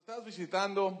estás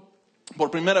visitando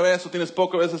por primera vez o tienes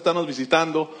pocas veces estarnos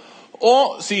visitando,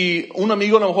 o si un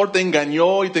amigo a lo mejor te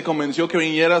engañó y te convenció que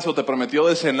vinieras o te prometió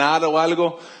de cenar o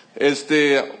algo,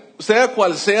 sea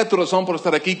cual sea tu razón por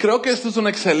estar aquí, creo que esta es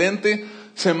una excelente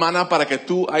semana para que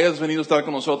tú hayas venido a estar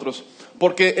con nosotros,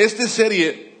 porque esta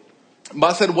serie va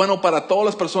a ser bueno para todas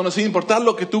las personas, sin importar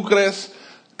lo que tú crees,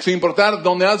 sin importar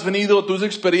dónde has venido, tus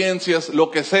experiencias,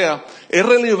 lo que sea, es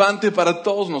relevante para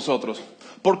todos nosotros.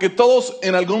 Porque todos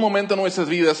en algún momento de nuestras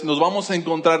vidas nos vamos a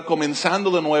encontrar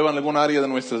comenzando de nuevo en alguna área de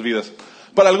nuestras vidas.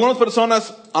 Para algunas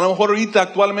personas, a lo mejor ahorita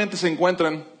actualmente se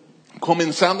encuentran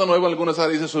comenzando de nuevo en algunas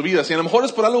áreas de sus vidas. Y a lo mejor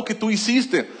es por algo que tú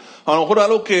hiciste. A lo mejor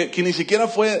algo que ni siquiera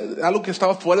fue algo que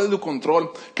estaba fuera de tu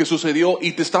control, que sucedió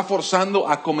y te está forzando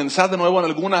a comenzar de nuevo en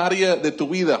alguna área de tu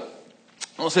vida.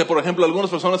 No sé, por ejemplo, algunas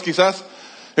personas quizás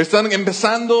están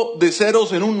empezando de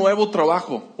ceros en un nuevo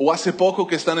trabajo, o hace poco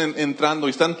que están entrando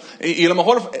y a lo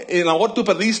mejor tú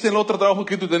perdiste el otro trabajo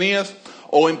que tú tenías,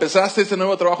 o empezaste este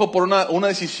nuevo trabajo por una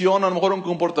decisión, a lo mejor un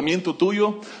comportamiento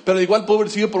tuyo, pero igual puede haber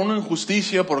sido por una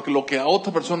injusticia, porque lo que a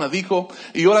otra persona dijo,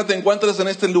 y ahora te encuentras en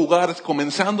este lugar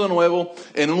comenzando de nuevo,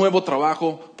 en un nuevo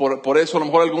trabajo. Por eso a lo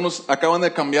mejor algunos acaban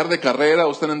de cambiar de carrera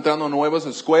o están entrando a nuevas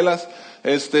escuelas,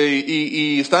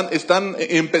 y están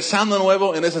empezando de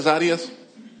nuevo en esas áreas.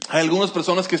 Hay algunas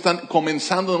personas que están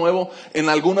comenzando de nuevo en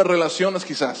algunas relaciones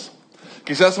quizás.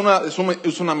 Quizás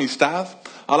es una amistad,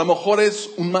 a lo mejor es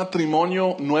un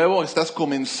matrimonio nuevo, estás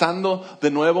comenzando de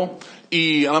nuevo.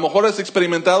 Y a lo mejor has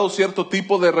experimentado cierto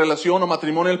tipo de relación o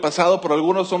matrimonio en el pasado, pero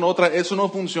algunos son otra, eso no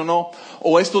funcionó.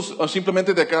 O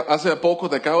simplemente hace poco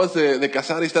te acabas de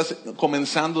casar y estás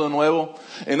comenzando de nuevo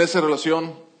en esa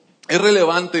relación. Es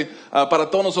relevante para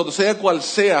todos nosotros, sea cual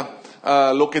sea.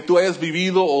 Lo que tú hayas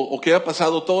vivido o que ha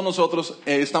pasado, todos nosotros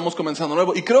estamos comenzando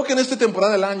nuevo. Y creo que en esta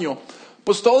temporada del año,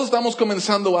 pues todos estamos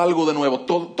comenzando algo de nuevo.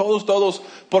 Todos,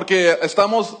 porque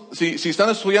si están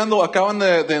estudiando, acaban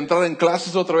de entrar en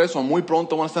clases otra vez, o muy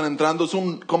pronto van a estar entrando. Es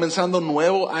comenzando un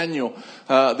nuevo año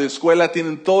de escuela,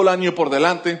 tienen todo el año por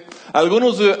delante.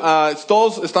 Algunos,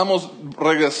 todos estamos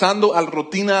regresando a la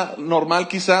rutina normal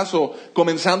quizás, o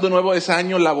comenzando de nuevo ese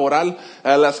año laboral.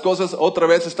 Las cosas otra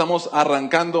vez estamos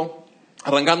arrancándolas.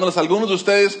 Algunos de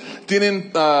ustedes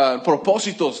tienen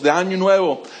propósitos de año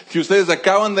nuevo que ustedes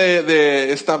acaban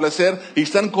de establecer y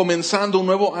están comenzando un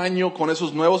nuevo año con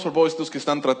esos nuevos propósitos que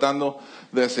están tratando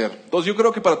de hacer. Entonces yo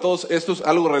creo que para todos esto es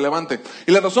algo relevante.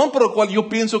 Y la razón por la cual yo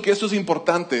pienso que esto es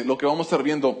importante, lo que vamos a estar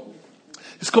viendo,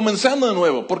 es comenzando de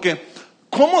nuevo. Porque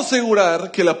 ¿cómo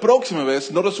asegurar que la próxima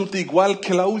vez no resulte igual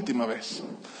que la última vez?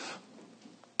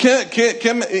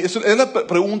 Es la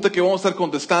pregunta que vamos a estar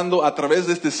contestando a través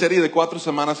de esta serie de 4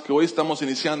 semanas que hoy estamos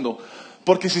iniciando.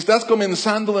 Porque si estás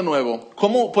comenzando de nuevo,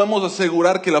 ¿cómo podemos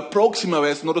asegurar que la próxima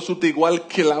vez no resulte igual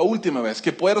que la última vez?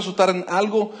 Que pueda resultar en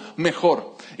algo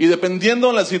mejor. Y dependiendo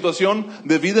de la situación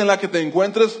de vida en la que te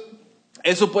encuentres,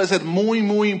 eso puede ser muy,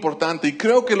 muy importante. Y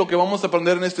creo que lo que vamos a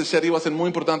aprender en esta serie va a ser muy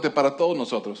importante para todos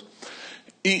nosotros.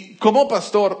 Y como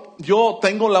pastor, yo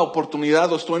tengo la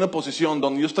oportunidad, o estoy en una posición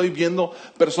donde yo estoy viendo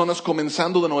personas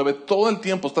comenzando de nuevo, todo el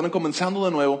tiempo están comenzando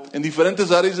de nuevo en diferentes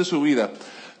áreas de su vida.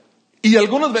 Y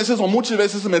algunas veces o muchas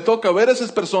veces me toca ver a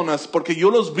esas personas porque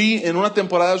yo los vi en una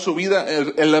temporada de su vida,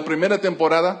 en la primera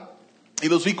temporada. Y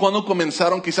los vi cuando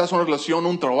comenzaron quizás una relación,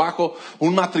 un trabajo,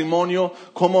 un matrimonio,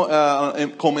 cómo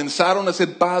comenzaron a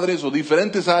ser padres o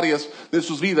diferentes áreas de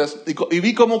sus vidas. Y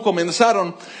vi cómo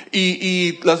comenzaron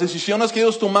y las decisiones que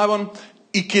ellos tomaban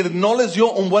y que no les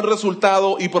dio un buen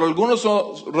resultado y por alguna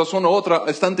razón u otra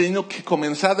están teniendo que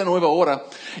comenzar de nuevo ahora.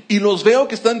 Y los veo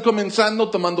que están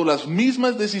comenzando tomando las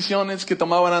mismas decisiones que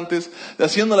tomaban antes,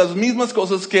 haciendo las mismas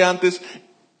cosas que antes.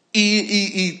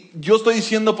 Y yo estoy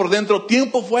diciendo por dentro,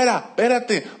 tiempo fuera,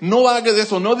 espérate, no hagas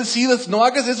eso, no decidas, no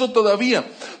hagas eso todavía,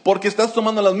 porque estás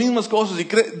tomando las mismas cosas y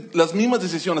las mismas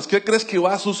decisiones. ¿Qué crees que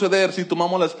va a suceder si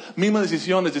tomamos las mismas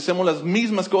decisiones y hacemos las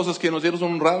mismas cosas que nos dieron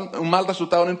un mal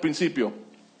resultado en el principio?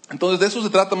 Entonces de eso se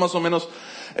trata más o menos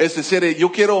esta serie. Yo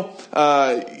quiero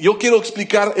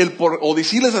explicar o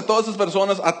decirles a todas esas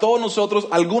personas, a todos nosotros,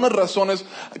 algunas razones,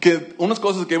 unas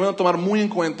cosas que deben tomar muy en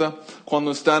cuenta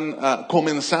cuando están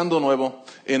comenzando nuevo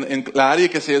en la área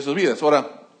que sea de sus vidas.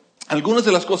 Ahora, algunas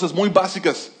de las cosas muy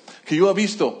básicas que yo he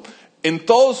visto en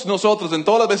todos nosotros, en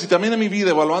todas las veces y también en mi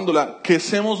vida evaluándola, que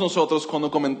hacemos nosotros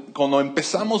cuando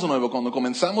empezamos de nuevo, cuando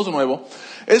comenzamos de nuevo,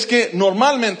 es que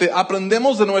normalmente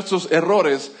aprendemos de nuestros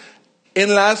errores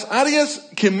en las áreas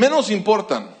que menos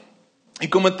importan y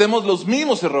cometemos los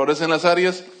mismos errores en las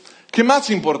áreas que más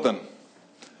importan.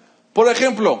 Por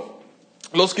ejemplo,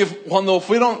 los que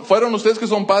fueron ustedes que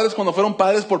son padres, cuando fueron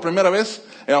padres por primera vez,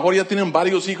 a lo mejor ya tienen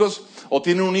varios hijos, o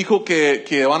tienen un hijo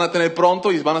que van a tener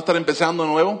pronto y van a estar empezando de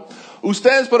nuevo.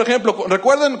 Ustedes, por ejemplo,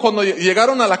 ¿recuerdan cuando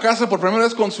llegaron a la casa por primera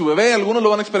vez con su bebé? Algunos lo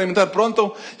van a experimentar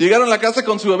pronto. Llegaron a la casa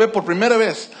con su bebé por primera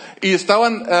vez y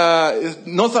estaban,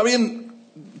 no sabían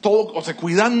todo, o sea,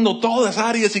 cuidando todas las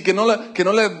áreas y que no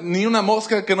le, ni una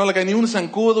mosca, que no le caiga ni un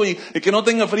zancudo y que no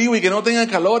tenga frío y que no tenga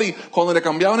calor. Y cuando le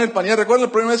cambiaban el pañal, ¿recuerdan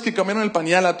la primera vez que cambiaron el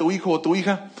pañal a tu hijo o tu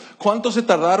hija? ¿Cuánto se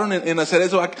tardaron en hacer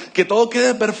eso? Que todo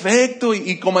quede perfecto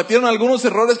y cometieron algunos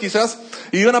errores quizás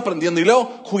y iban aprendiendo. Y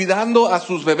luego cuidando a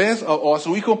sus bebés o a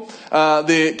su hijo,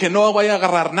 de que no vaya a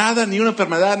agarrar nada, ni una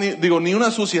enfermedad, ni una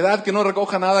suciedad, que no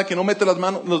recoja nada, que no mete las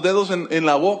manos, los dedos en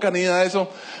la boca, ni nada de eso.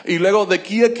 Y luego de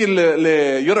aquí a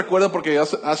que yo recuerdo porque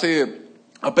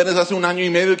apenas hace 1 año y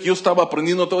medio que yo estaba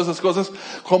aprendiendo todas esas cosas,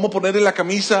 cómo ponerle la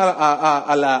camisa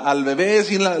al bebé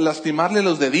sin lastimarle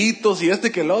los deditos y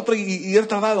que el otro y el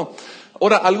tratado.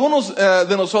 Ahora, algunos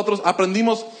de nosotros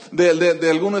aprendimos de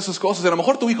algunas de esas cosas. A lo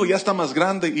mejor tu hijo ya está más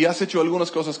grande y has hecho algunas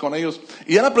cosas con ellos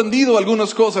y han aprendido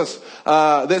algunas cosas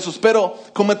de esos, pero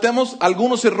cometemos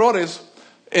algunos errores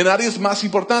en áreas más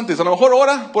importantes. A lo mejor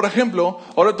ahora, por ejemplo,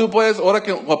 ahora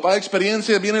que papá de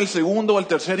experiencia, viene el segundo o el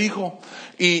tercer hijo,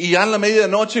 y ya en la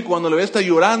medianoche, cuando el bebé está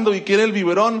llorando y quiere el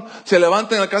biberón, se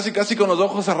levantan casi con los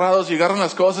ojos cerrados y agarran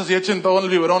las cosas y echen todo en el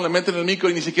biberón, le meten el micro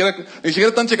y ni siquiera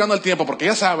están checando el tiempo, porque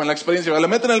ya saben la experiencia, le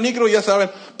meten el micro y ya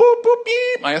saben,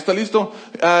 ya está listo,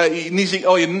 y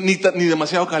ni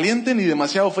demasiado caliente, ni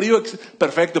demasiado frío,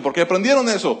 perfecto, porque aprendieron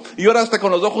eso, y ahora hasta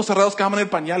con los ojos cerrados cambian el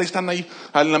pañal y están ahí,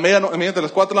 a la medianoche, a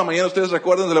las 4 de la mañana, ustedes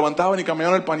recuerdan, se levantaban y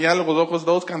cambiaron el pañal, los ojos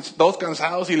todos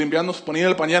cansados y limpiando, ponían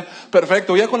el pañal,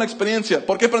 perfecto, ya con la experiencia,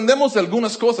 porque aprendemos de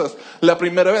algunas cosas la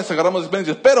primera vez, agarramos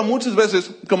experiencias, pero muchas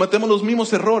veces cometemos los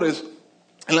mismos errores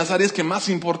en las áreas que más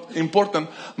importan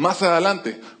más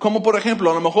adelante. Como por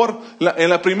ejemplo, a lo mejor en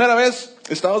la primera vez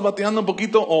estabas bateando un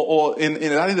poquito o en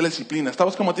el área de la disciplina.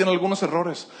 Estabas cometiendo algunos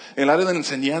errores en el área de la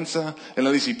enseñanza, en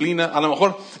la disciplina. A lo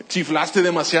mejor chiflaste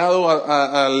demasiado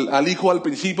al hijo al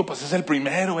principio, pues es el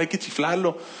primero, hay que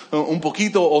chiflarlo un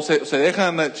poquito o se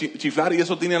dejan chiflar y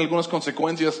eso tiene algunas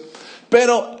consecuencias.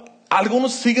 Pero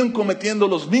algunos siguen cometiendo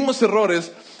los mismos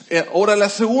errores. Ahora la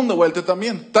segunda vuelta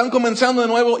también. Están comenzando de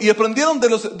nuevo y aprendieron de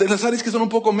las áreas que son un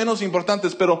poco menos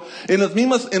importantes, pero en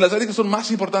las áreas que son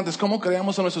más importantes, cómo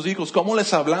creamos a nuestros hijos, cómo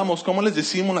les hablamos, cómo les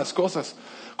decimos las cosas,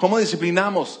 cómo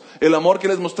disciplinamos, el amor que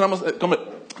les mostramos,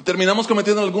 terminamos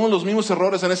cometiendo algunos de los mismos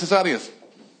errores en esas áreas.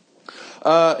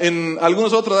 En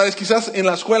algunas otras áreas, quizás en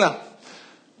la escuela.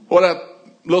 Ahora,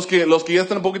 los que ya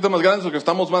están un poquito más grandes, o que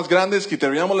estamos más grandes, que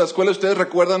terminamos la escuela, ustedes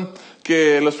recuerdan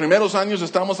que los primeros años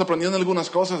estábamos aprendiendo algunas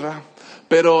cosas, ¿verdad?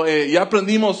 Pero ya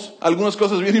aprendimos algunas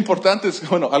cosas bien importantes,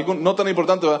 bueno, no tan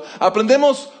importantes, ¿verdad?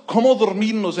 Aprendemos cómo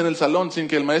dormirnos en el salón sin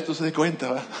que el maestro se dé cuenta,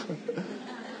 ¿verdad?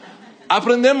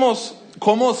 Aprendemos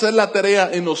cómo hacer la tarea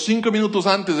en los 5 minutos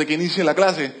antes de que inicie la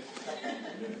clase.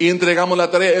 Y entregamos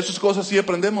la tarea. Esas cosas sí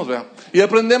aprendemos, ¿verdad? Y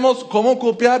aprendemos cómo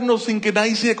copiarnos sin que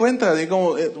nadie se dé cuenta.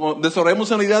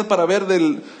 Desarrollamos una idea para ver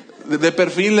de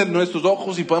perfil en nuestros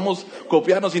ojos y podemos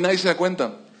copiarnos y nadie se da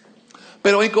cuenta.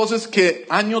 Pero hay cosas que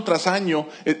año tras año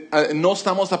no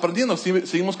estamos aprendiendo,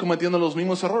 seguimos cometiendo los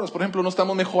mismos errores. Por ejemplo, no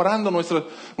estamos mejorando nuestra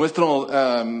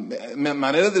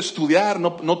manera de estudiar,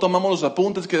 no tomamos los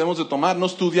apuntes que debemos de tomar, no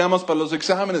estudiamos para los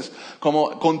exámenes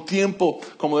con tiempo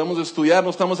como debemos de estudiar, no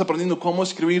estamos aprendiendo cómo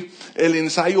escribir el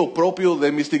ensayo propio de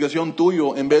investigación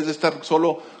tuyo en vez de estar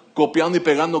solo copiando y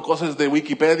pegando cosas de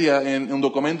Wikipedia en un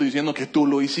documento diciendo que tú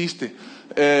lo hiciste.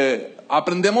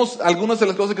 Aprendemos algunas de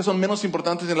las cosas que son menos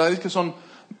importantes en las áreas que son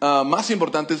más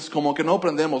importantes, como que no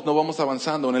aprendemos, no vamos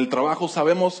avanzando. En el trabajo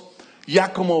sabemos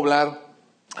ya cómo hablar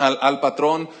al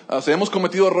patrón, hemos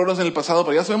cometido errores en el pasado,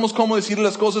 pero ya sabemos cómo decirle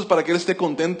las cosas para que él esté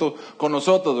contento con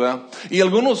nosotros, ¿verdad? Y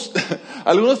algunos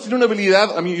tienen una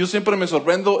habilidad, a mí yo siempre me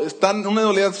sorprendo, están en una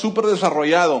habilidad súper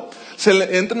desarrollado.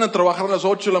 Entran a trabajar a las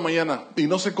 8 de la mañana y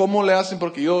no sé cómo le hacen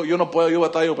porque yo no puedo, yo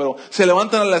batallo, pero se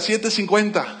levantan a las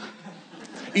 7:50.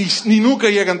 Y ni nunca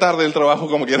llegan tarde del trabajo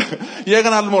como quieran.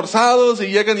 Llegan almorzados y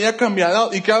llegan ya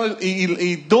cambiados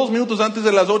y 2 minutos antes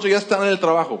de las 8 ya están en el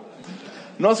trabajo.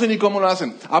 No sé ni cómo lo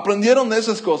hacen. Aprendieron de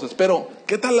esas cosas, pero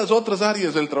 ¿qué tal las otras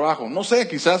áreas del trabajo? No sé,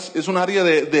 quizás es un área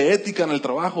de ética en el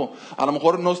trabajo. A lo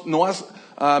mejor no has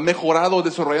mejorado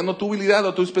desarrollando tu habilidad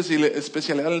o tu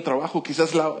especialidad en el trabajo.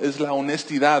 Quizás es la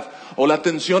honestidad o la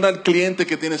atención al cliente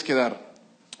que tienes que dar.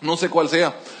 No sé cuál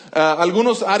sea.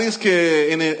 Algunos áreas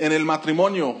que en el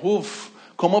matrimonio,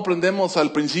 ¿cómo aprendemos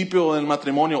al principio del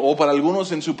matrimonio? O para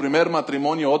algunos en su primer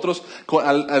matrimonio, otros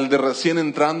al de recién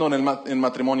entrando en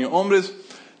matrimonio. Hombres,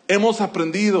 hemos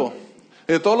aprendido,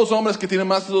 todos los hombres que tienen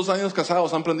más de 2 años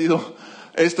casados han aprendido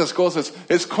estas cosas.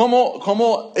 Es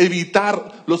cómo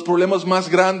evitar los problemas más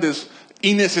grandes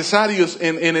y necesarios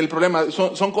en el problema.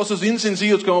 Son cosas bien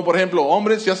sencillas, como por ejemplo,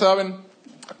 hombres, ya saben,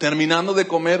 terminando de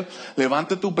comer,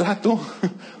 levanta tu plato,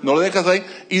 no lo dejas ahí,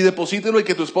 y deposítelo y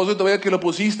que tu esposo te vea que lo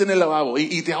pusiste en el lavabo.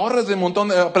 Y te ahorras de un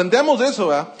montón. Aprendemos eso,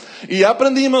 ¿verdad? Y ya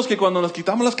aprendimos que cuando nos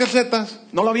quitamos las calcetas,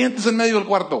 no lo avientes en medio del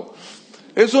cuarto.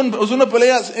 Es una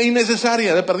pelea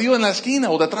innecesaria, de perdido en la esquina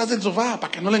o detrás del sofá,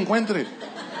 para que no la encuentre.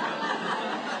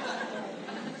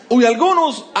 Y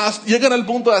algunos llegan al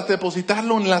punto de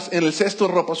depositarlo en el cesto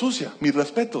de ropa sucia. Mis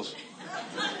respetos.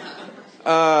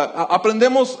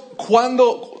 Aprendemos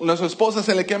cuando a las esposas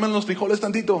se le queman los frijoles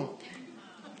tantito.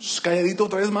 Calladito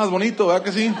otra vez, más bonito, ¿verdad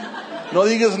que sí? No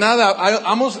digas nada.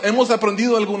 Hemos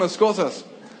aprendido algunas cosas.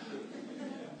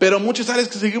 Pero muchas áreas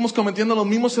que seguimos cometiendo los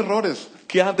mismos errores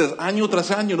que antes, año tras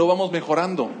año, no vamos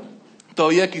mejorando.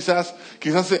 Todavía quizás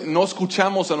no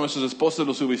escuchamos a nuestras esposas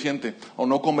lo suficiente o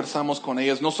no conversamos con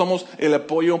ellas. No somos el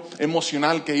apoyo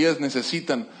emocional que ellas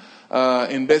necesitan.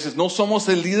 En veces no somos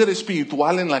el líder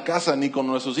espiritual en la casa, ni con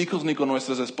nuestros hijos, ni con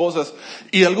nuestras esposas.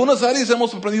 Y algunas áreas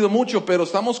hemos aprendido mucho, pero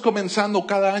estamos comenzando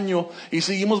cada año y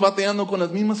seguimos batallando con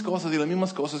las mismas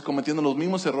cosas, cometiendo los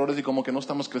mismos errores y como que no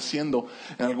estamos creciendo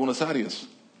en algunas áreas.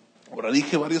 Ahora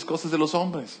dije varias cosas de los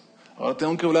hombres. Ahora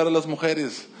tengo que hablar de las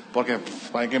mujeres, porque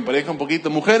para que empareja un poquito.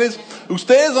 Mujeres,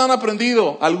 ustedes han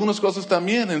aprendido algunas cosas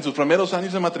también en sus primeros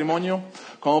años de matrimonio,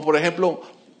 como por ejemplo,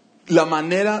 la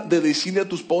manera de decirle a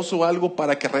tu esposo algo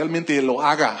para que realmente lo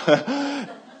haga.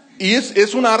 Y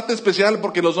es un arte especial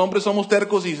porque los hombres somos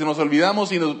tercos y se nos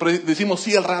olvidamos y nos decimos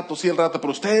sí al rato.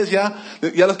 Pero ustedes ya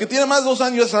los que tienen más de 2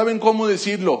 años ya saben cómo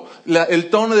decirlo.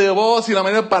 El tono de voz y la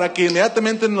manera para que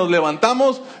inmediatamente nos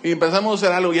levantamos y empezamos a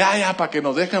hacer algo. Ya, para que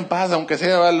nos dejen en paz, aunque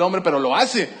sea el hombre, pero lo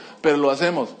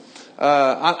hacemos.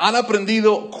 Han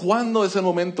aprendido cuándo es el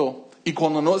momento y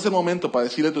cuando no es el momento para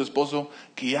decirle a tu esposo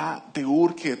que ya te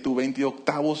urge tu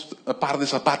 28º par de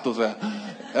zapatos.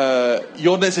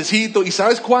 Yo necesito, y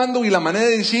sabes cuándo y la manera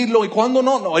de decirlo y cuándo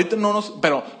no, ahorita no,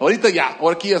 pero ahorita ya,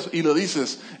 ahora aquí y lo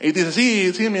dices. Y dices,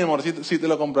 sí, mi amor, sí te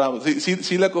la compramos,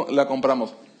 sí la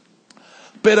compramos.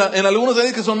 Pero en algunas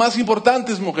áreas que son más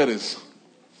importantes, mujeres.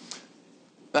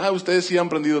 Ustedes sí han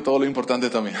aprendido todo lo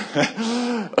importante también.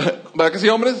 ¿Verdad que sí,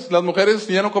 hombres? Las mujeres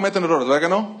ya no cometen errores, ¿verdad que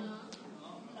no?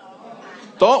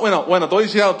 Todo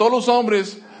diciendo, todos los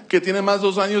hombres que tienen más de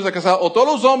 2 años de casado, o todos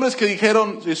los hombres que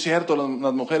dijeron, es cierto,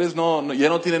 las mujeres ya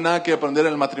no tienen nada que aprender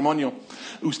en el matrimonio.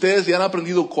 Ustedes ya han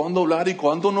aprendido cuándo hablar y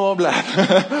cuándo no hablar.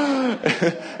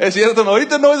 Es cierto,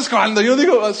 ahorita no es cuando. Yo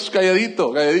digo,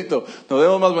 calladito, nos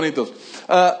vemos más bonitos.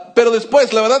 Pero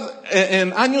después, la verdad,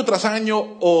 en año tras año,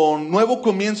 o nuevo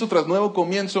comienzo tras nuevo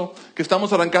comienzo, que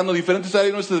estamos arrancando diferentes áreas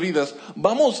de nuestras vidas,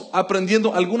 vamos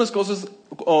aprendiendo algunas cosas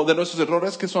de nuestros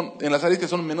errores que son en las áreas que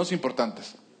son menos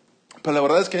importantes. Pero la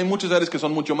verdad es que hay muchas áreas que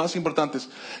son mucho más importantes,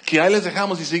 que ahí les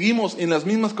dejamos y seguimos en las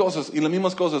mismas cosas.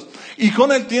 Y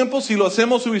con el tiempo, si lo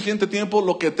hacemos suficiente tiempo,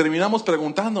 lo que terminamos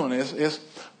preguntándonos es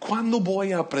 ¿cuándo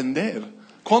voy a aprender?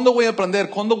 ¿Cuándo voy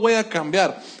a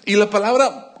cambiar? Y la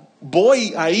palabra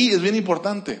voy ahí es bien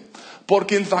importante,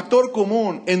 porque el factor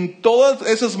común en todas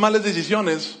esas malas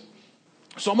decisiones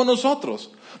somos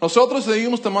nosotros. Nosotros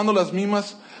seguimos tomando las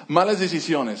mismas malas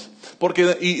decisiones,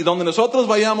 y donde nosotros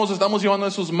vayamos estamos llevando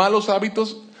esos malos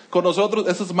hábitos con nosotros,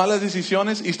 esas malas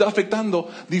decisiones, y está afectando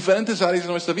diferentes áreas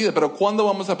de nuestra vida. Pero ¿cuándo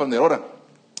vamos a aprender? Ahora,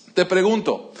 te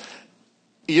pregunto,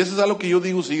 y eso es algo que yo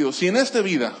digo seguido, si en esta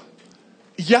vida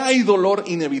ya hay dolor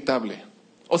inevitable,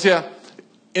 o sea,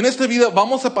 en esta vida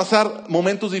vamos a pasar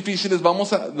momentos difíciles,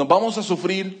 vamos a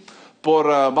sufrir,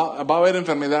 va a haber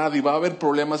enfermedad y va a haber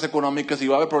problemas económicos y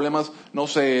va a haber problemas, no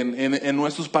sé, en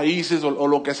nuestros países o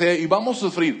lo que sea, y vamos a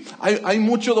sufrir. Hay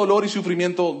mucho dolor y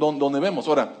sufrimiento donde vemos.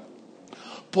 Ahora,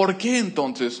 ¿por qué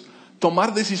entonces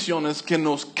tomar decisiones que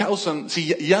nos causan,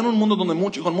 si ya en un mundo con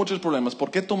muchos problemas, ¿por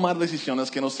qué tomar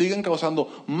decisiones que nos siguen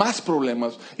causando más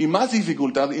problemas y más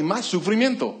dificultad y más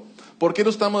sufrimiento? ¿Por qué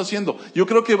lo estamos haciendo? Yo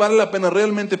creo que vale la pena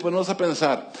realmente ponernos a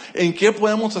pensar en qué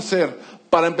podemos hacer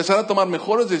para empezar a tomar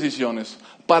mejores decisiones,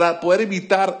 para poder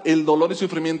evitar el dolor y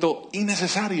sufrimiento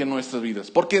innecesario en nuestras vidas.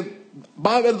 Porque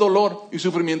va a haber dolor y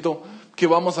sufrimiento que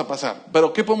vamos a pasar.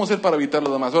 Pero ¿qué podemos hacer para evitar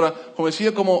lo demás? Ahora, como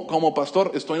decía, como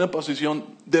pastor, estoy en la posición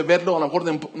de verlo a lo mejor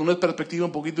de una perspectiva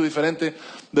un poquito diferente,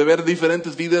 de ver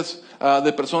diferentes vidas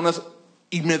de personas,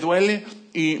 y me duele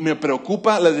y me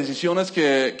preocupa las decisiones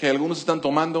que algunos están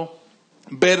tomando.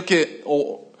 Ver que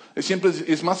Siempre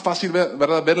es más fácil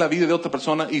ver la vida de otra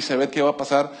persona y saber qué va a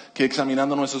pasar que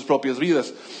examinando nuestras propias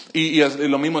vidas. Y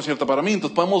lo mismo es cierto para mí.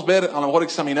 Entonces podemos ver, a lo mejor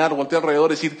examinar, voltear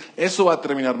alrededor y decir, eso va a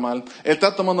terminar mal, él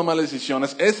está tomando malas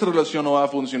decisiones, esta relación no va a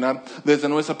funcionar desde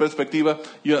nuestra perspectiva.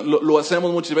 Lo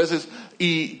hacemos muchas veces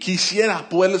y quisiera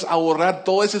poderles ahorrar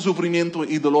todo ese sufrimiento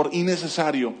y dolor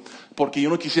innecesario, porque yo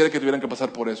no quisiera que tuvieran que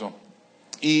pasar por eso.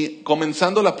 Y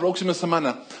comenzando la próxima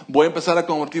semana, voy a empezar a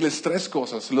compartirles 3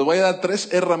 cosas. Les voy a dar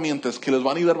 3 herramientas que les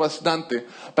van a ayudar bastante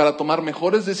para tomar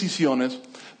mejores decisiones,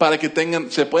 para que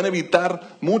se puedan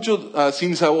evitar muchos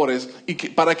sinsabores y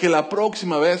para que la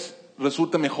próxima vez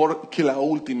resulte mejor que la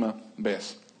última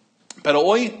vez. Pero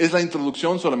hoy es la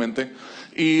introducción solamente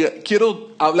y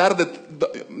quiero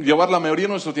llevar la mayoría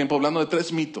de nuestro tiempo hablando de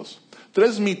 3 mitos.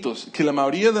 3 mitos que la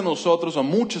mayoría de nosotros o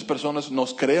muchas personas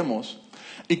nos creemos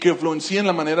y que influencian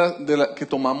la manera de la que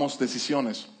tomamos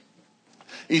decisiones.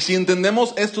 Y si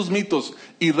entendemos estos mitos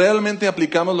y realmente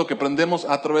aplicamos lo que aprendemos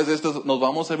a través de estos, nos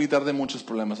vamos a evitar de muchos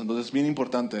problemas. Entonces es bien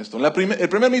importante esto. El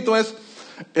primer mito es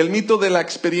el mito de la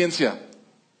experiencia.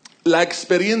 La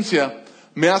experiencia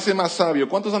me hace más sabio.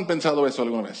 ¿Cuántos han pensado eso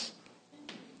alguna vez?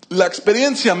 La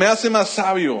experiencia me hace más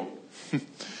sabio.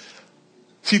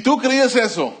 Si tú crees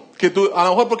eso, a lo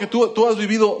mejor porque tú has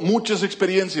vivido muchas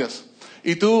experiencias,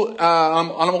 y tú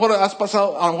a lo mejor has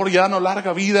pasado, a lo mejor ya una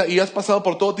larga vida y has pasado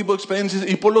por todo tipo de experiencias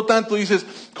y por lo tanto dices,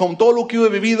 con todo lo que yo he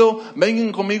vivido,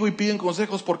 vengan conmigo y piden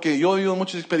consejos porque yo he vivido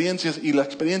muchas experiencias y las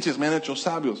experiencias me han hecho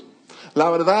sabios.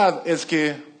 La verdad es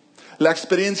que la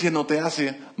experiencia no te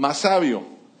hace más sabio.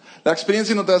 La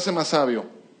experiencia no te hace más sabio.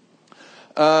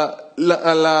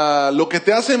 La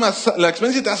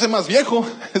experiencia te hace más viejo,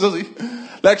 eso sí.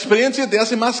 La experiencia te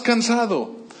hace más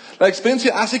cansado. La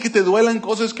experiencia hace que te duelan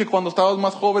cosas que cuando estabas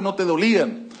más joven no te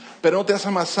dolían, pero no te hace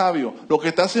más sabio. Lo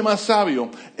que te hace más sabio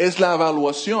es la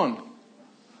evaluación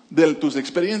de tus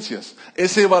experiencias.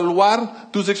 Es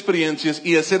evaluar tus experiencias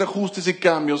y hacer ajustes y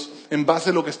cambios en base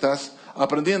a lo que estás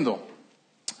aprendiendo.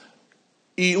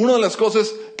 Y una de las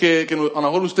cosas que a lo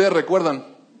mejor ustedes recuerdan,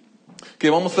 que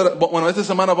esta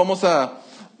semana vamos a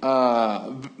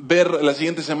ver la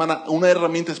siguiente semana una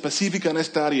herramienta específica en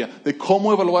esta área de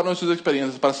cómo evaluar nuestras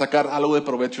experiencias para sacar algo de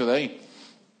provecho de ahí.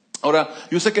 Ahora,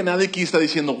 yo sé que nadie aquí está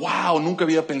diciendo, wow, nunca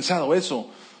había pensado eso,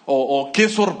 o qué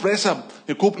sorpresa,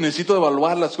 necesito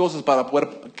evaluar las cosas para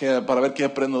ver qué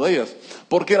aprendo de ellas.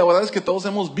 Porque la verdad es que todos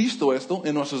hemos visto esto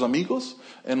en nuestros amigos,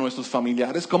 en nuestros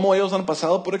familiares, cómo ellos han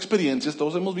pasado por experiencias,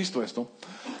 todos hemos visto esto,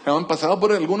 han pasado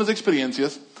por algunas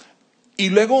experiencias y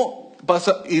luego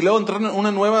entraron en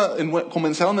una nueva,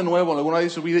 comenzaron de nuevo en alguna de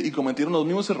su vida y cometieron los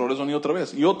mismos errores una y otra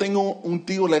vez. Yo tengo un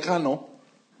tío lejano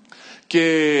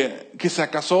que se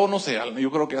casó, no sé,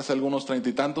 yo creo que hace algunos 30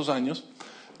 y tantos años,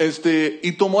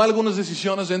 y tomó algunas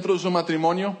decisiones dentro de su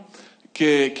matrimonio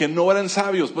que no eran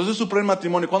sabios. Pues es su primer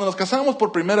matrimonio. Cuando nos casamos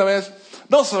por primera vez,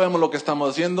 no sabemos lo que estamos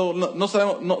haciendo,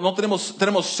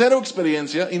 tenemos cero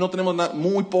experiencia y no tenemos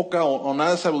muy poca o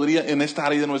nada de sabiduría en esta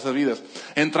área de nuestras vidas.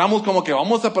 Entramos como que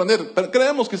vamos a aprender, pero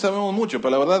creemos que sabemos mucho,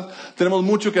 pero la verdad tenemos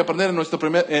mucho que aprender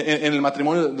en el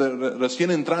matrimonio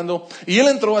recién entrando. Y él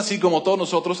entró así como todos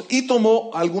nosotros y tomó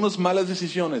algunas malas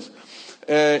decisiones.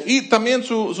 Y también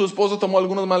su esposa tomó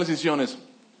algunas malas decisiones.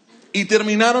 Y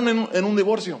terminaron en un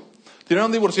divorcio.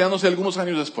 Terminaron divorciándose algunos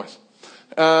años después.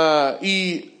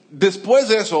 Y después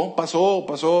de eso,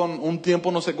 pasó un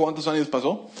tiempo, no sé cuántos años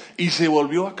pasó, y se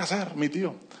volvió a casar, mi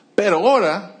tío. Pero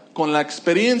ahora, con la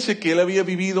experiencia que él había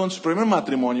vivido en su primer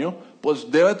matrimonio, pues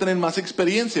debe tener más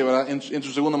experiencia, ¿verdad? En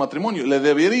su segundo matrimonio. Le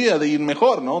debería de ir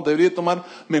mejor, ¿no? Debería tomar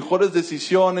mejores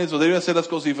decisiones o debería hacer las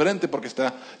cosas diferentes porque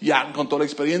está ya con toda la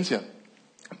experiencia.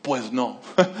 Pues no.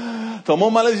 Tomó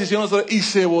malas decisiones y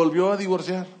se volvió a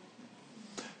divorciar.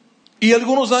 Y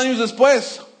algunos años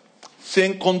después,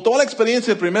 con toda la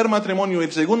experiencia del primer matrimonio y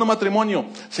el segundo matrimonio,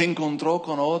 se encontró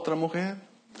con otra mujer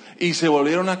y se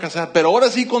volvieron a casar. Pero ahora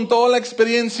sí, con toda la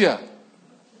experiencia,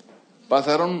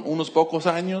 pasaron unos pocos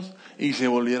años y se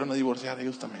volvieron a divorciar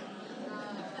ellos también.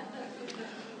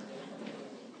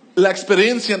 La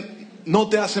experiencia no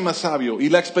te hace más sabio y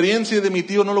la experiencia de mi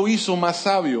tío no lo hizo más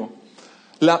sabio.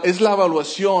 Es la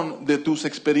evaluación de tus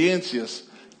experiencias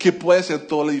que puede hacer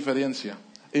toda la diferencia.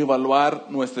 Evaluar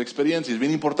nuestra experiencia. Es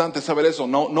bien importante saber eso.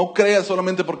 No creas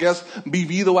solamente porque has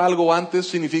vivido algo antes,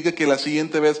 significa que la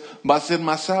siguiente vez vas a ser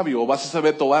más sabio o vas a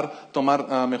saber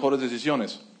tomar mejores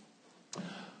decisiones.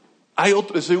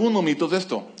 El segundo mito de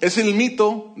esto. Es el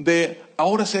mito de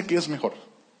ahora sé que es mejor.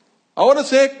 Ahora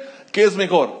sé que es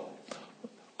mejor.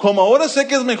 Como ahora sé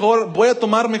que es mejor, voy a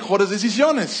tomar mejores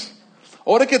decisiones.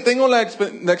 Ahora que tengo la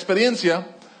experiencia,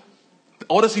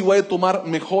 ahora sí voy a tomar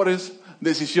mejores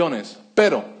decisiones.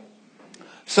 Pero,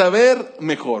 Saber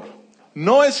mejor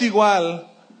no es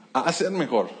igual a hacer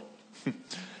mejor.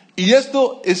 Y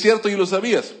esto es cierto y lo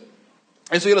sabías.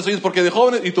 Eso ya lo sabías porque de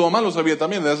jóvenes, y tu mamá lo sabía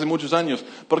también desde hace muchos años,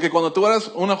 porque cuando tú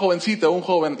eras una jovencita o un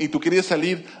joven y tú querías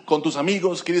salir con tus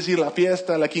amigos, querías ir a la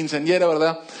fiesta, a la quinceañera,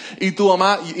 ¿verdad? Y tu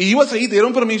mamá, y ibas ahí, te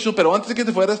dieron permiso, pero antes de que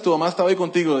te fueras, tu mamá estaba ahí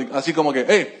contigo, así como que,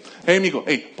 hey, mijo,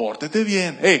 pórtate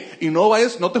bien, y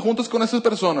no te juntes con esas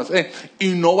personas, y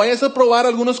no vayas a probar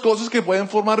algunas cosas que pueden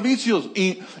formar vicios,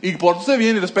 y pórtate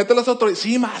bien y respeta a las autoridades.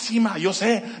 Sí, ma, yo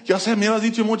sé, me lo has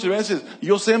dicho muchas veces,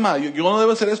 yo sé, ma, yo no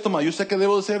debo hacer esto, ma, yo sé que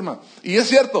debo hacer, ma. Y es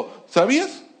cierto,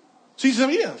 ¿sabías? Sí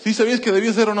sabías que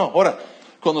debías hacer o no. Ahora,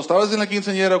 cuando estabas en la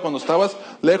quinceañera, cuando estabas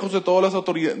lejos de todas las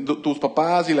autoridades, tus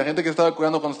papás y la gente que estaba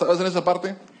cuidando, cuando estabas en esa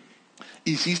parte,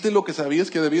 ¿hiciste lo que sabías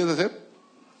que debías de hacer?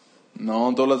 No,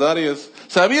 en todas las áreas.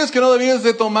 ¿Sabías que no debías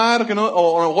de tomar,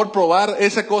 o a lo mejor probar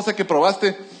esa cosa que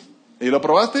probaste? ¿Y lo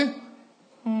probaste?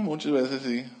 Muchas veces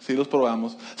sí los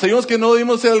probamos. Sabíamos que no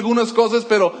debíamos hacer algunas cosas,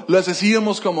 pero las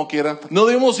hacíamos como quiera. No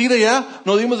debíamos ir allá,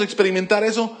 no debíamos experimentar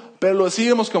eso, pero lo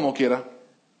hacíamos como quiera.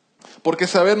 Porque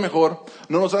saber mejor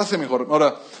no nos hace mejor.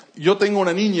 Ahora, yo tengo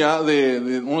una niña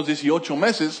de unos 18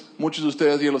 meses, muchos de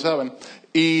ustedes ya lo saben,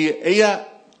 y ella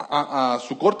a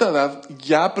su corta edad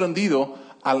ya ha aprendido,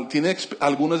 tiene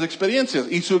algunas experiencias,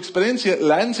 y su experiencia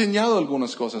le ha enseñado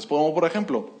algunas cosas. Como por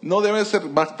ejemplo, no debe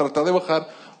tratar de bajar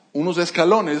unos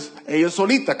escalones ella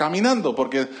solita, caminando,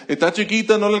 porque está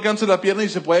chiquita, no le alcanza la pierna y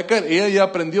se puede caer. Ella ya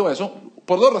aprendió eso.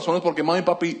 Por dos razones, porque mami y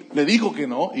papi le dijo que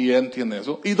no, y ella entiende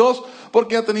eso. Y dos,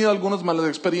 porque ha tenido algunas malas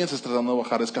experiencias tratando de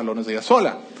bajar escalones ella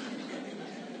sola.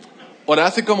 Ahora,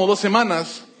 hace como 2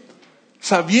 semanas,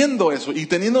 sabiendo eso y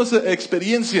teniendo esa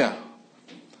experiencia,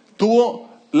 tuvo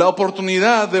la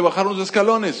oportunidad de bajar unos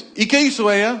escalones. ¿Y qué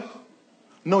hizo ella?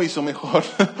 No hizo mejor.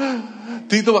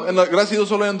 Tito, gracias a Dios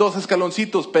solo eran 2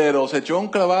 escaloncitos, pero se echó un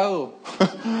clavado.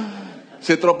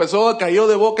 Se tropezó, cayó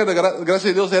de boca, gracias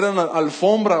a Dios era una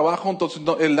alfombra abajo, entonces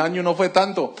el daño no fue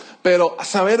tanto. Pero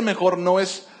saber mejor no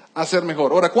es hacer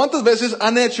mejor. Ahora, ¿cuántas veces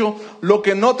has hecho lo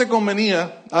que no te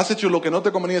convenía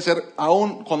hacer,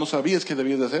 aún cuando sabías que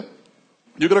debías de hacer?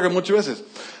 Yo creo que muchas veces.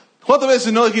 ¿Cuántas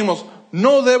veces no dijimos,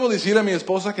 no debo decir a mi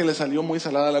esposa que le salió muy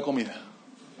salada la comida?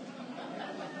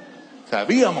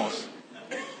 Sabíamos.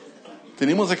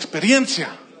 Teníamos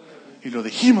experiencia. Y lo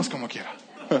dijimos como quiera.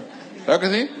 ¿Verdad que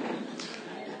sí?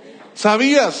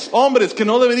 Sabías, hombres, que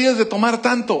no deberías de tomar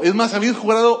tanto. Es más, habías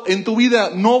jurado en tu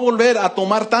vida no volver a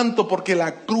tomar tanto, porque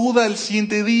la cruda el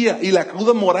siguiente día y la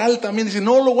cruda moral también dice,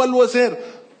 no lo vuelvo a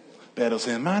hacer. Pero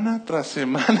semana tras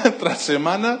semana tras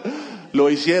semana lo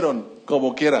hicieron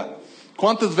como quiera.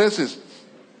 ¿Cuántas veces?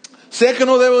 Sé que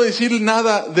no debo decir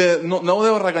nada, no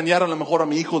debo regañar a lo mejor a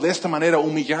mi hijo de esta manera,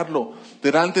 humillarlo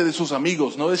delante de sus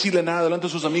amigos, no decirle nada delante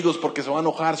de sus amigos porque se va a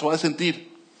enojar, se va a sentir.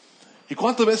 ¿Y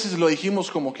cuántas veces lo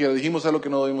dijimos como quiera? Dijimos algo que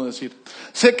no debimos decir.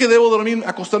 Sé que debo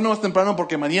acostarme más temprano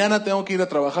porque mañana tengo que ir a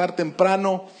trabajar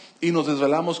temprano y nos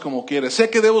desvelamos como quiera. Sé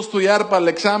que debo estudiar para el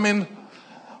examen,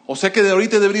 o sé que de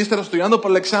ahorita debería estar estudiando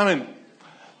para el examen,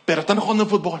 pero están jugando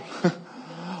fútbol.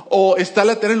 O está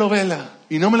la telenovela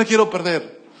y no me la quiero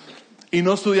perder. Y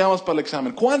no estudiamos para el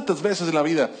examen. ¿Cuántas veces en la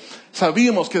vida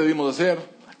sabíamos que debíamos hacer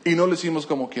y no lo hicimos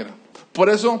como quiera?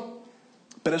 Pero eso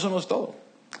no es todo.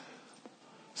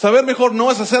 Saber mejor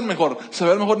no es hacer mejor.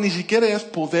 Saber mejor ni siquiera es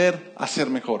poder hacer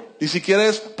mejor. Ni siquiera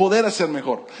es poder hacer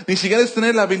mejor. Ni siquiera es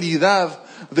tener la habilidad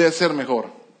de hacer mejor.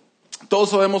 Todos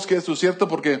sabemos que esto es cierto,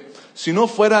 porque si no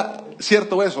fuera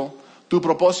cierto eso, tu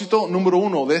propósito número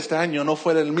 1 de este año no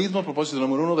fuera el mismo propósito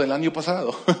número 1 del año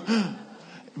pasado.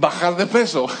 Bajar de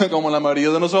peso, como la mayoría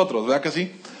de nosotros, ¿verdad que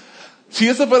sí? Si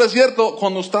eso fuera cierto,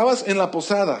 cuando estabas en la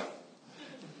posada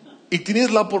y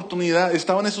tienes la oportunidad,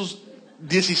 estaban esos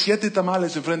 17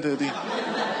 tamales enfrente de ti.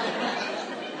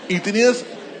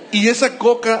 Y esa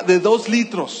coca de 2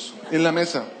 litros en la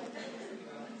mesa.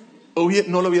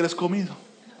 No lo hubieras comido.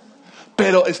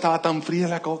 Pero estaba tan fría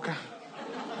la coca.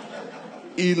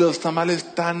 Y los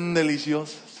tamales tan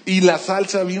deliciosos. Y la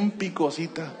salsa bien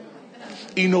picosita.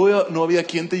 Y no había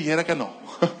quien te dijera que no.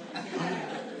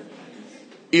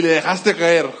 Y le dejaste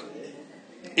caer.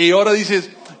 Y ahora dices,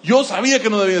 yo sabía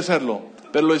que no debía hacerlo,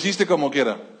 pero lo hiciste como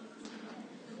quiera.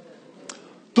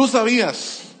 Tú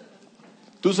sabías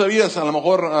a lo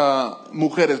mejor,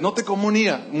 mujeres,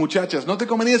 muchachas, no te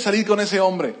convenía salir con ese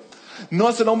hombre. No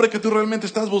es el hombre que tú realmente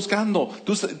estás buscando.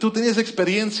 Tú tenías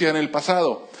experiencia en el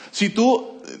pasado. Si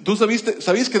tú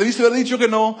sabías que debiste haber dicho que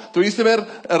no, debiste haber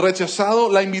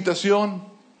rechazado la invitación,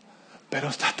 pero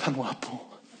está tan guapo.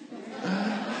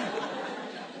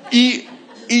 Y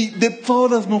de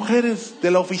todas las mujeres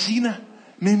de la oficina,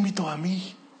 me invitó a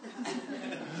mí.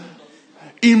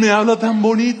 Y me habla tan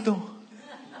bonito.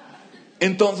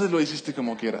 entonces lo hiciste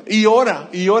como quiera. Y ahora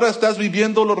estás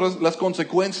viviendo las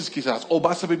consecuencias quizás, o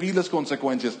vas a vivir las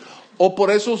consecuencias. O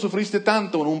por eso sufriste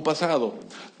tanto en un pasado,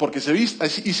 porque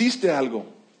hiciste algo,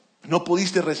 no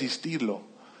pudiste resistirlo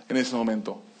en ese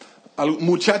momento.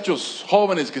 Muchachos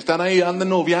jóvenes que están ahí, andan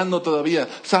noviando todavía,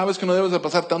 sabes que no debes de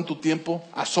pasar tanto tiempo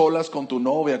a solas con tu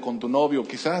novia, con tu novio,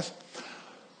 quizás.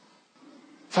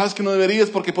 Sabes que no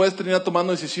deberías porque puedes terminar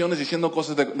tomando decisiones, diciendo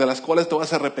cosas de las cuales te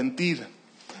vas a arrepentir.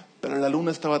 Pero la luna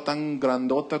estaba tan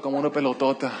grandota como una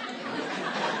pelotota.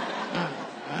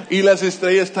 Y las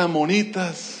estrellas tan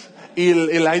bonitas. Y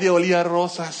el aire olía a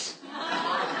rosas.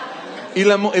 Y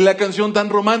la canción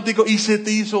tan romántico. Y se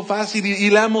te hizo fácil.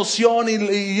 Y la emoción. Y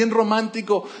bien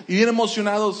romántico. Y bien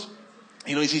emocionados.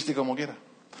 Y lo hiciste como quiera.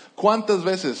 ¿Cuántas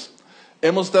veces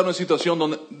hemos estado en una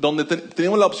situación donde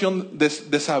teníamos la opción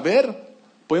de saber?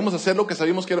 Podíamos hacer lo que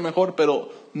sabíamos que era mejor, pero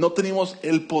no teníamos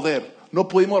el poder. No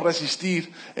pudimos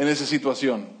resistir en esa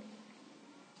situación.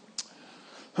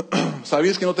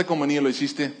 Sabías que no te convenía, lo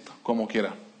hiciste como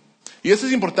quiera. Y eso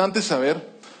es importante saber,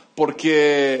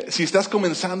 porque si estás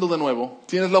comenzando de nuevo,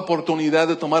 tienes la oportunidad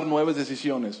de tomar nuevas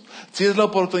decisiones. Tienes la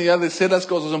oportunidad de hacer las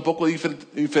cosas un poco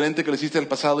diferente que lo hiciste en el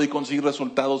pasado y conseguir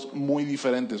resultados muy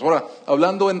diferentes. Ahora,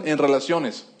 hablando en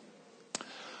relaciones.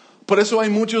 Por eso hay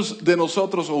muchos de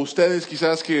nosotros o ustedes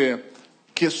quizás que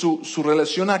su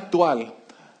relación actual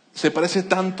se parece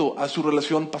tanto a su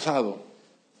relación pasado.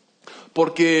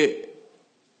 Porque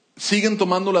siguen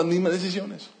tomando las mismas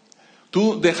decisiones.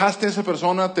 Tú dejaste a esa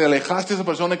persona, te alejaste de esa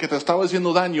persona que te estaba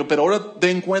haciendo daño, pero ahora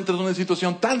te encuentras en una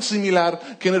situación tan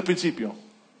similar que en el principio.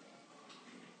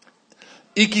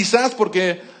 Y quizás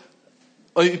porque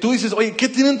tú dices, oye, ¿qué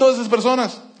tienen todas esas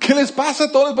personas? ¿Qué les pasa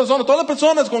a todas las personas? Todas las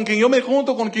personas con quien yo me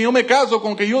junto, con quien yo me caso,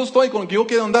 con quien yo estoy, con quien yo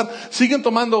quiero andar, siguen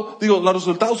tomando, los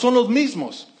resultados son los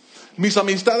mismos. Mis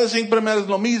amistades siempre me hacen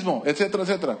lo mismo, etcétera,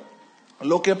 etcétera.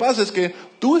 Lo que pasa es que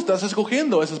tú estás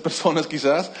escogiendo a esas personas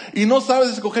quizás y no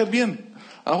sabes escoger bien.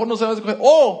 A lo mejor no sabes escoger.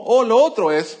 O lo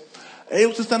otro es,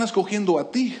 ellos te están escogiendo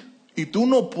a ti y tú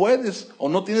no puedes o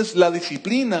no tienes la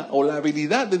disciplina o la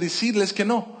habilidad de decirles que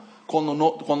no,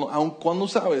 aun cuando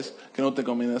sabes que no te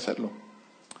conviene hacerlo.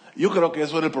 Yo creo que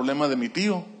eso era el problema de mi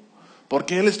tío,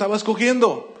 porque él estaba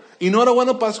escogiendo y no era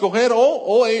bueno para escoger,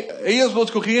 o ellos lo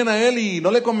escogían a él y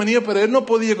no le convenía, pero él no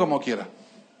podía como quiera.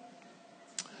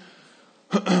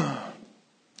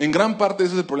 En gran parte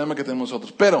ese es el problema que tenemos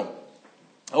nosotros. Pero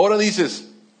ahora dices,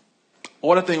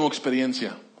 ahora tengo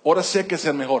experiencia, ahora sé qué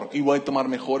hacer mejor y voy a tomar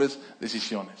mejores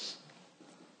decisiones.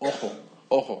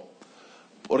 Ojo,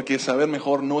 porque saber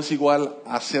mejor no es igual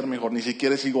a ser mejor, ni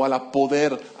siquiera es igual a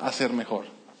poder hacer mejor.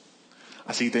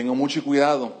 Así que tengo mucho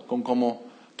cuidado con cómo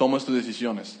tomas tus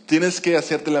decisiones. Tienes que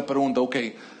hacerte la pregunta, ok,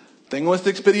 tengo esta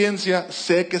experiencia,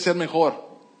 sé qué hacer mejor,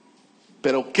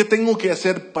 pero ¿qué tengo que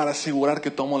hacer para asegurar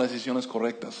que tomo las decisiones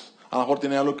correctas? A lo mejor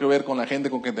tiene algo que ver con la gente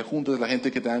con quien te juntas, la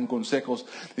gente que te dan consejos.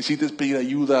 Necesitas pedir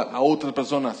ayuda a otras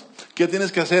personas. ¿Qué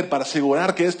tienes que hacer para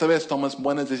asegurar que esta vez tomas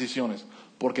buenas decisiones?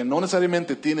 Porque no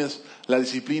necesariamente tienes la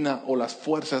disciplina o las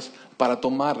fuerzas para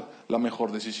tomar la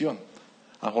mejor decisión.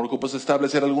 A lo mejor ocupas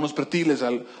establecer algunos perfiles,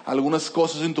 algunas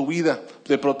cosas en tu vida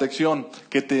de protección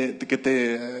que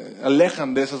te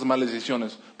alejan de esas malas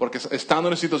decisiones. Porque estando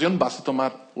en esa situación vas a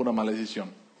tomar una mala decisión.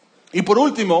 Y por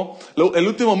último, el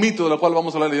último mito del cual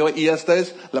vamos a hablar de hoy, y esta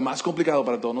es la más complicada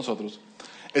para todos nosotros,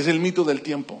 es el mito del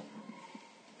tiempo.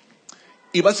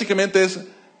 Y básicamente es,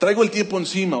 traigo el tiempo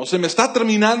encima, o se me está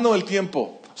terminando el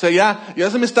tiempo. O sea, ya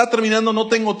se me está terminando, no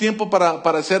tengo tiempo para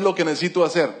hacer lo que necesito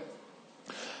hacer.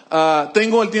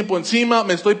 Tengo el tiempo encima,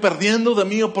 me estoy perdiendo de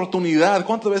mi oportunidad.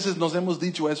 ¿Cuántas veces nos hemos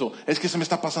dicho eso? Es que se me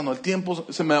está pasando el tiempo,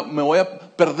 me voy a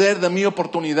perder de mi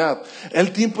oportunidad.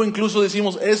 El tiempo incluso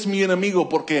decimos es mi enemigo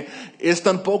porque es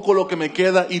tan poco lo que me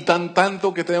queda y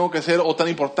tanto que tengo que hacer o tan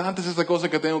importante es esta cosa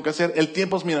que tengo que hacer. El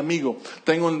tiempo es mi enemigo,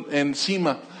 tengo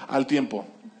encima al tiempo.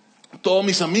 Todos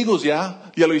mis amigos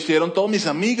ya lo hicieron, todas mis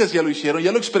amigas ya lo hicieron,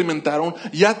 ya lo experimentaron,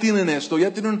 ya tienen esto,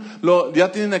 ya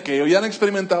tienen aquello, ya han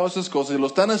experimentado esas cosas y lo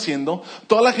están haciendo.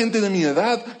 Toda la gente de mi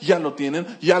edad ya lo tienen,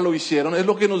 ya lo hicieron, es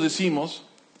lo que nos decimos,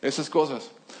 esas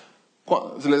cosas.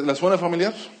 ¿Les suena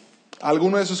familiar?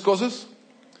 ¿Alguna de esas cosas?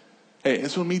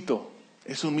 Es un mito.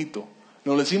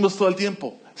 Nos lo decimos todo el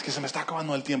tiempo, es que se me está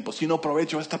acabando el tiempo, si no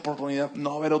aprovecho esta oportunidad,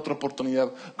 no va a haber otra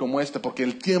oportunidad como esta, porque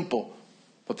el tiempo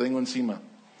lo tengo encima.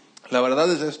 La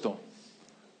verdad es esto,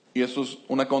 y esto es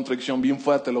una contradicción bien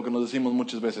fuerte lo que nos decimos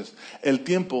muchas veces. El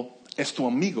tiempo es tu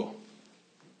amigo.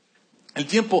 El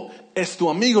tiempo es tu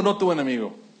amigo, no tu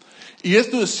enemigo. Y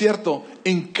esto es cierto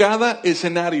en cada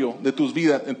escenario de tu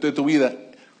vida,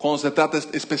 cuando se trata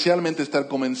especialmente de estar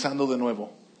comenzando de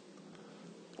nuevo.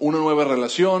 Una nueva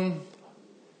relación,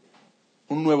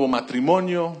 un nuevo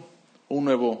matrimonio, un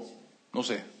nuevo, no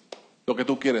sé, lo que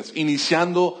tú quieres,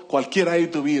 iniciando cualquier área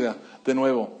de tu vida de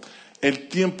nuevo. El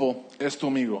tiempo es tu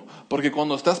amigo, porque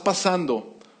cuando estás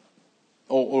pasando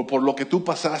o por lo que tú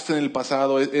pasaste en el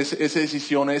pasado, esa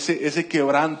decisión, ese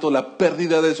quebranto, la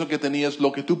pérdida de eso que tenías,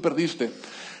 lo que tú perdiste,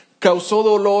 causó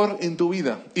dolor en tu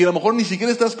vida. Y a lo mejor ni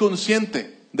siquiera estás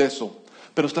consciente de eso,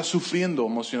 pero estás sufriendo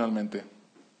emocionalmente.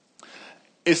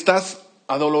 Estás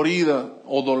adolorida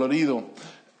o dolorido.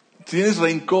 Tienes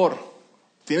rencor,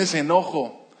 tienes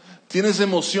enojo, tienes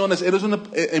emociones,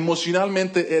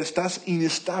 emocionalmente estás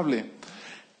inestable.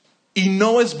 Y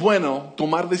no es bueno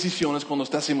tomar decisiones cuando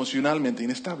estás emocionalmente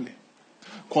inestable,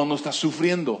 cuando estás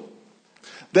sufriendo.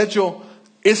 De hecho,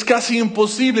 es casi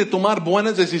imposible tomar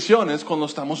buenas decisiones cuando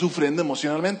estamos sufriendo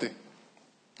emocionalmente.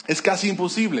 Es casi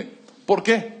imposible. ¿Por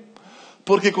qué?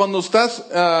 Porque cuando estás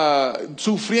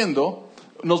sufriendo,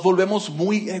 nos volvemos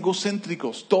muy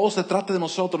egocéntricos. Todo se trata de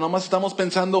nosotros. Nada más estamos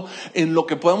pensando en lo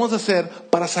que podemos hacer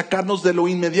para sacarnos de lo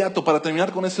inmediato, para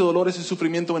terminar con ese dolor, ese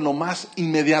sufrimiento en lo más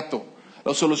inmediato.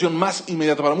 La solución más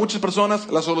inmediata. Para muchas personas,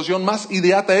 la solución más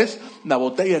inmediata es la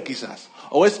botella quizás.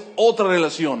 O es otra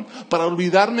relación. Para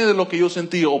olvidarme de lo que yo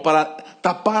sentí o para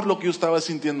tapar lo que yo estaba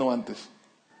sintiendo antes.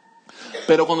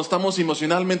 Pero cuando estamos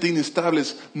emocionalmente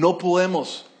inestables, no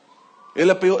podemos.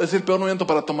 Es el peor momento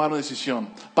para tomar una decisión.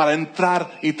 Para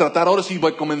entrar y tratar, ahora sí,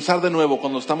 voy a comenzar de nuevo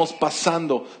cuando estamos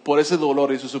pasando por ese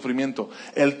dolor y ese sufrimiento.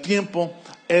 El tiempo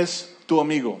es tu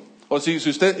amigo. O si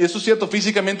usted, eso es cierto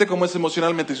físicamente como es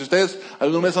emocionalmente. Si ustedes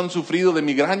alguna vez han sufrido de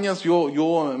migrañas,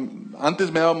 yo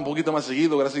antes me daba un poquito más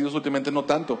seguido, gracias a Dios últimamente no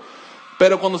tanto.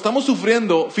 Pero cuando estamos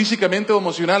sufriendo físicamente o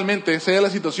emocionalmente, sea la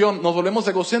situación, nos volvemos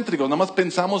egocéntricos, nada más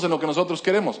pensamos en lo que nosotros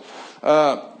queremos.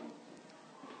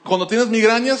 Cuando tienes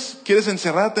migrañas, quieres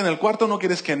encerrarte en el cuarto, no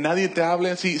quieres que nadie te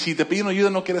hable. Si te piden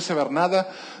ayuda, no quieres saber nada.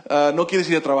 No quieres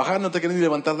ir a trabajar, no te quieres ni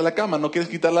levantar de la cama. No quieres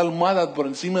quitar la almohada por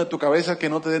encima de tu cabeza que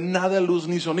no te dé nada luz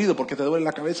ni sonido porque te duele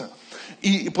la cabeza.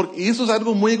 Y eso es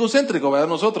algo muy egocéntrico, ¿verdad?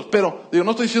 Nosotros. Pero,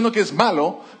 no estoy diciendo que es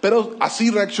malo, pero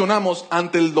así reaccionamos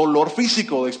ante el dolor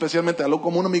físico, especialmente algo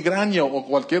como una migraña o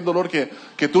cualquier dolor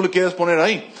que tú le quieras poner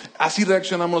ahí. Así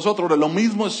reaccionamos nosotros. Lo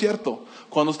mismo es cierto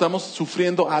cuando estamos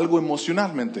sufriendo algo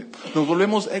emocionalmente. Nos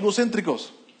volvemos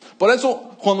egocéntricos. Por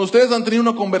eso, cuando ustedes han tenido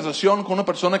una conversación con una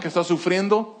persona que está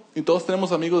sufriendo, y todos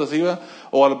tenemos amigos así,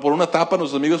 o por una etapa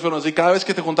nuestros amigos fueron así, cada vez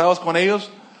que te juntabas con ellos,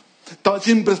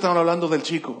 siempre estaban hablando del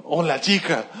chico, o la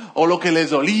chica, o lo que les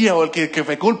dolía, o el que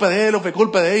fue culpa de él, o fue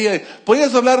culpa de ella.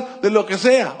 Podías hablar de lo que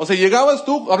sea. O sea, llegabas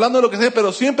tú hablando de lo que sea,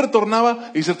 pero siempre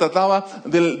tornaba y se trataba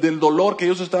del dolor que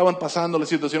ellos estaban pasando, la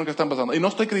situación que están pasando. Y no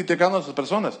estoy criticando a esas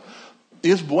personas. Y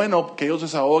es bueno que ellos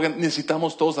desahoguen.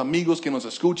 Necesitamos todos amigos que nos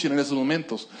escuchen en esos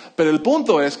momentos. Pero el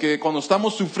punto es que cuando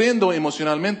estamos sufriendo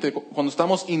emocionalmente, cuando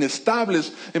estamos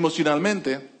inestables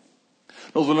emocionalmente,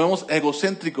 nos volvemos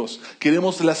egocéntricos.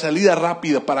 Queremos la salida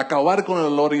rápida para acabar con el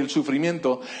dolor y el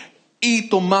sufrimiento. Y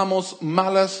tomamos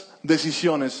malas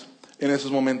decisiones en esos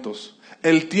momentos.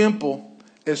 El tiempo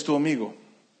es tu amigo.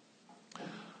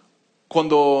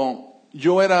 Cuando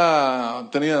yo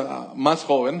tenía más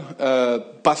joven,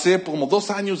 pasé como 2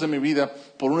 años de mi vida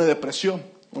por una depresión.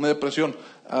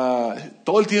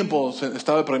 Todo el tiempo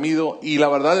estaba deprimido y la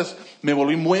verdad es, me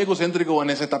volví muy egocéntrico en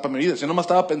esa etapa de mi vida. Yo no me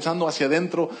estaba pensando hacia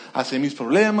adentro, hacia mis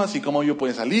problemas y cómo yo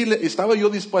podía salir. Estaba yo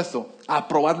dispuesto a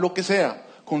probar lo que sea,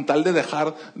 con tal de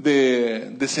dejar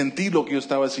de sentir lo que yo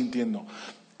estaba sintiendo.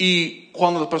 Y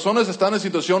cuando las personas están en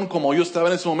situación como yo estaba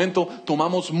en ese momento,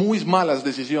 tomamos muy malas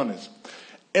decisiones.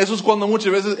 Eso es cuando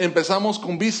muchas veces empezamos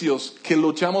con vicios que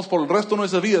luchamos por el resto de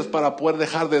nuestras vidas para poder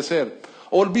dejar de hacer.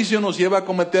 O el vicio nos lleva a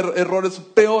cometer errores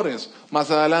peores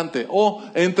más adelante. O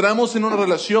entramos en una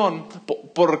relación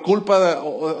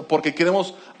porque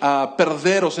queremos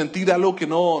perder o sentir algo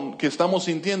que estamos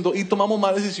sintiendo y tomamos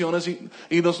malas decisiones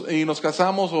y nos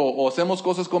casamos o hacemos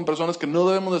cosas con personas que no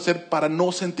debemos de hacer para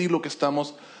no sentir lo que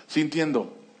estamos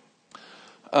sintiendo.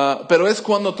 Pero es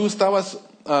cuando tú estabas,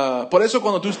 por eso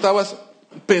cuando tú estabas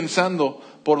pensando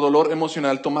por dolor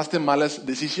emocional, tomaste malas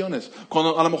decisiones.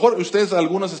 Cuando a lo mejor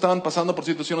algunos estaban pasando por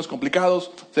situaciones complicadas,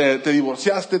 te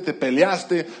divorciaste, te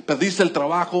peleaste, perdiste el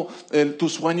trabajo, tu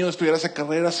sueño de estudiar esa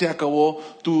carrera se acabó,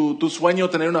 tu sueño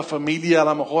de tener una familia a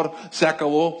lo mejor se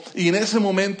acabó. Y en ese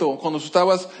momento, cuando tú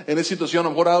estabas en esa situación, a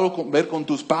lo mejor algo que ver con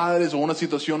tus padres o una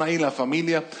situación ahí en la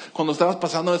familia, cuando estabas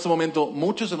pasando en ese momento,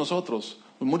 muchos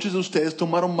de ustedes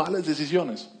tomaron malas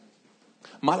decisiones.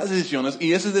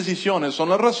 Y esas decisiones son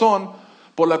la razón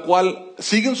por la cual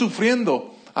siguen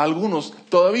sufriendo algunos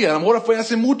todavía. A lo mejor fue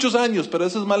hace muchos años, pero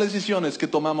esas malas decisiones que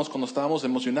tomamos cuando estábamos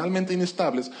emocionalmente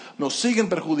inestables nos siguen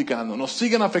perjudicando, nos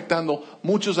siguen afectando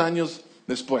muchos años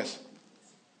después.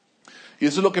 Y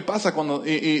eso es lo que pasa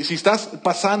y si estás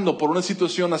pasando por una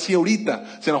situación así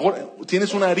ahorita, si a lo mejor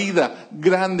tienes una herida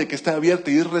grande que está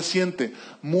abierta y es reciente,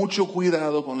 mucho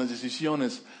cuidado con las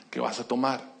decisiones que vas a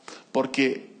tomar.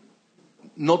 Porque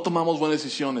no tomamos buenas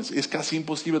decisiones. Es casi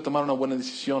imposible tomar una buena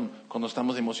decisión cuando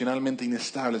estamos emocionalmente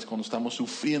inestables, cuando estamos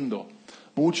sufriendo.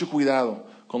 Mucho cuidado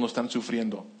cuando están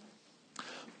sufriendo.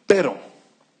 Pero,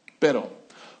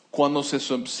 cuando se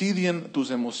subsidian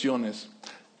tus emociones,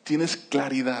 tienes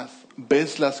claridad,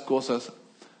 ves las cosas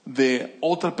de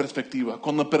otra perspectiva.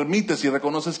 Cuando permites y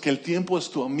reconoces que el tiempo es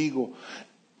tu amigo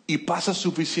y pasas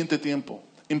suficiente tiempo,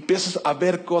 empiezas a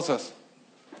ver cosas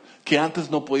que antes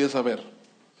no podías ver,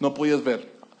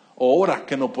 o ahora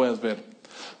que no puedes ver.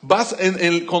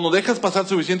 Cuando dejas pasar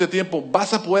suficiente tiempo,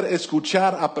 vas a poder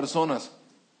escuchar a personas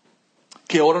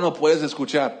que ahora no puedes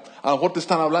escuchar. A lo mejor te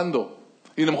están hablando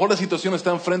y a lo mejor la situación está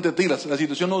enfrente de ti, la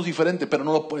situación no es diferente, pero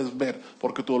no lo puedes ver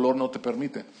porque tu dolor no te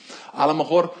permite. A lo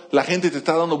mejor la gente te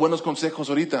está dando buenos consejos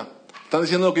ahorita, están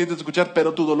diciendo lo que quieres escuchar,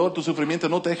 pero tu dolor, tu sufrimiento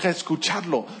no te deja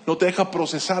escucharlo, no te deja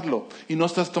procesarlo y no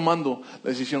estás tomando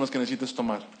las decisiones que necesitas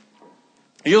tomar.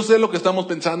 Y yo sé lo que estamos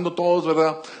pensando todos,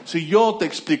 ¿verdad? Si yo te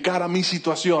explicara mi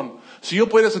situación, si yo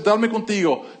pudiera sentarme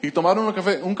contigo y tomar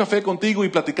un café contigo y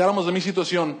platicáramos de mi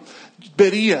situación,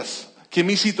 verías que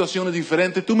mi situación es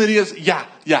diferente. Tú me dirías,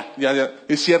 ya,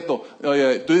 es cierto,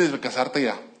 tú debes de casarte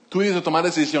ya. Tú debes de tomar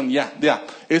esa decisión, ya.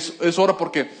 Es hora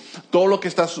porque todo lo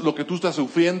que tú estás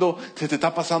sufriendo, se te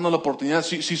está pasando la oportunidad.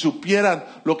 Si supieran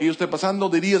lo que yo estoy pasando,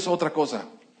 dirías otra cosa.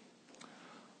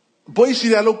 Voy a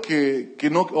decir algo que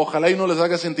no, ojalá y no les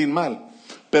haga sentir mal,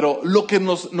 pero lo que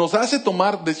nos hace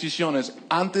tomar decisiones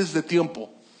antes de tiempo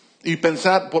y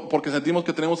pensar, porque sentimos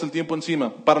que tenemos el tiempo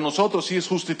encima, para nosotros sí es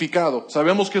justificado,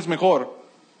 sabemos que es mejor,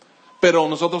 pero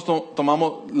nosotros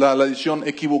tomamos la decisión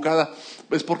equivocada,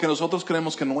 es porque nosotros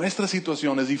creemos que nuestra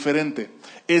situación es diferente,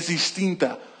 es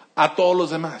distinta a todos los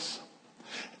demás.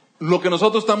 Lo que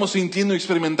nosotros estamos sintiendo y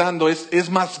experimentando es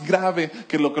más grave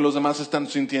que lo que los demás están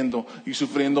sintiendo y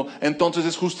sufriendo. Entonces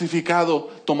es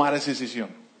justificado tomar esa decisión.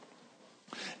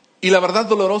 Y la verdad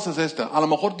dolorosa es esta. A lo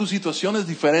mejor tu situación es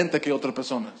diferente que otras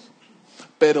personas.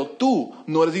 Pero tú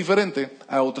no eres diferente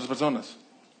a otras personas.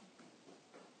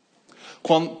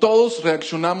 Cuando todos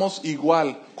reaccionamos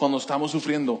igual cuando estamos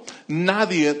sufriendo.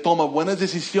 Nadie toma buenas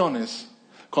decisiones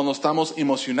cuando estamos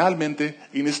emocionalmente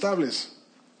inestables.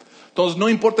 Entonces, no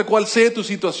importa cuál sea tu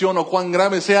situación o cuán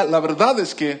grave sea, la verdad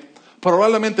es que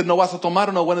probablemente no vas a tomar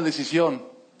una buena decisión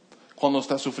cuando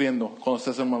estás sufriendo, cuando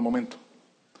estás en un mal momento.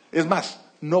 Es más,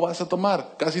 no vas a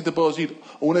tomar, casi te puedo decir,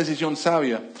 una decisión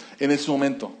sabia en ese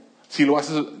momento. Si lo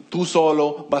haces tú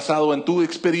solo, basado en tu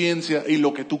experiencia y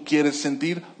lo que tú quieres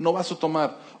sentir, no vas a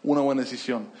tomar una buena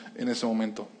decisión en ese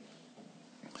momento.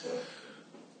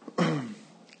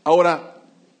 Ahora,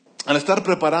 al estar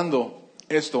preparando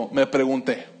esto, me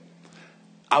pregunté,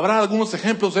 ¿habrá algunos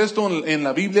ejemplos de esto en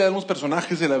la Biblia, algunos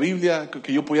personajes de la Biblia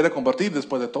que yo pudiera compartir?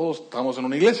 Después de todo, estamos en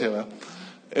una iglesia, ¿verdad?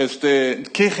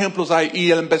 ¿Qué ejemplos hay?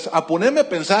 Y al a ponerme a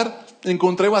pensar,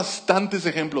 encontré bastantes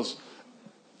ejemplos.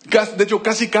 De hecho,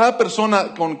 casi cada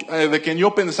persona de quien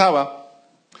yo pensaba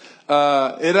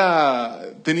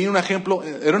tenía un ejemplo.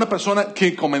 Era una persona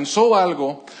que comenzó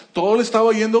algo, todo le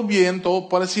estaba yendo bien, todo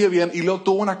parecía bien, y luego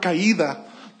tuvo una caída.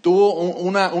 Tuvo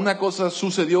una cosa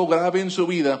sucedió grave en su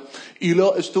vida y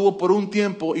luego estuvo por un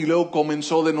tiempo y luego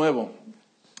comenzó de nuevo.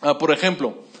 Por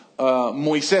ejemplo,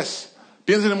 Moisés.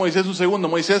 Piensen en Moisés un segundo.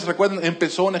 Moisés, recuerden,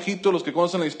 empezó en Egipto, los que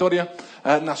conocen la historia,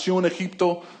 nació en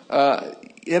Egipto,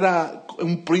 era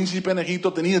un príncipe en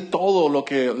Egipto, tenía todo lo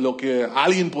que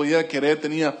alguien podía querer,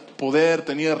 tenía poder,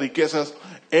 tenía riquezas.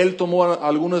 Él tomó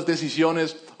algunas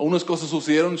decisiones, unas cosas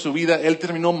sucedieron en su vida, él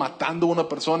terminó matando a una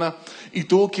persona y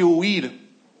tuvo que huir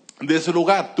de ese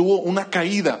lugar. Tuvo una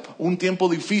caída, un tiempo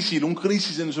difícil, un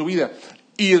crisis en su vida.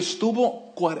 Y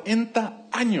estuvo 40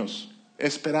 años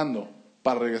esperando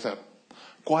para regresar.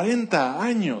 40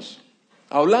 años.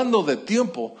 Hablando de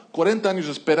tiempo, 40 años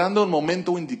esperando el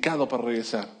momento indicado para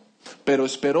regresar. Pero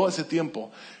esperó ese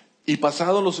tiempo. Y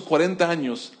pasados los 40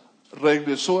 años,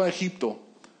 regresó a Egipto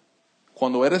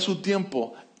cuando era su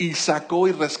tiempo y sacó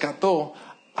y rescató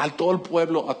a todo el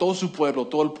pueblo, a todo su pueblo,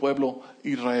 todo el pueblo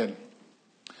Israel.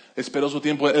 Esperó su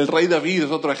tiempo. El rey David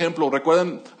es otro ejemplo.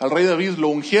 Recuerden, al rey David lo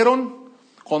ungieron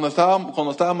cuando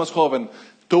estaba más joven.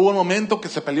 Tuvo un momento que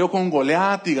se peleó con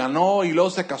Goliat y ganó, y luego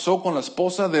se casó con la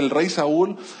esposa del rey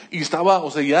Saúl y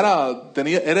era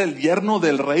el yerno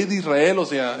del rey de Israel,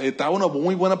 estaba en una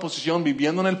muy buena posición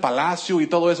viviendo en el palacio y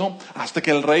todo eso, hasta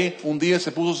que el rey un día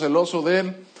se puso celoso de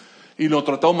él y lo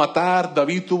trató de matar.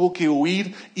 David tuvo que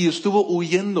huir y estuvo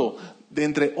huyendo de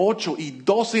entre 8 y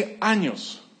 12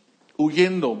 años.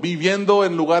 huyendo, viviendo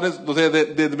en lugares, o sea,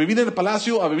 de vivir en el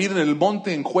palacio a vivir en el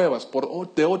monte, en cuevas,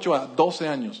 de 8 a 12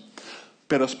 años.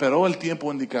 Pero esperó el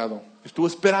tiempo indicado. Estuvo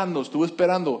esperando.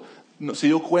 Se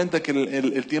dio cuenta que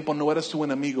el tiempo no era su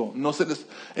enemigo.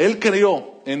 Él creyó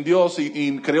en Dios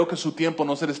y creyó que su tiempo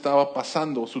no se le estaba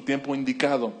pasando, su tiempo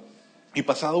indicado. Y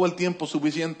pasado el tiempo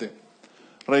suficiente,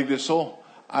 regresó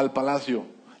al palacio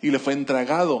y le fue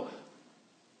entregado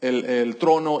el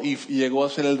trono y llegó a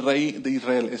ser el rey de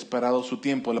Israel, esperado su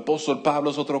tiempo. El apóstol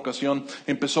Pablo, en otra ocasión,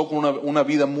 empezó con una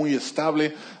vida muy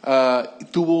estable,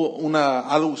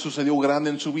 algo sucedió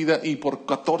grande en su vida y por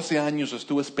 14 años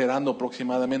estuvo esperando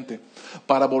aproximadamente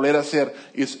para volver a ser,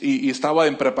 y estaba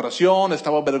en preparación,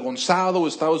 estaba avergonzado,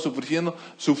 estaba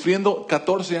sufriendo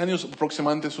 14 años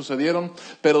aproximadamente sucedieron,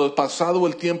 pero pasado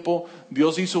el tiempo,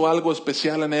 Dios hizo algo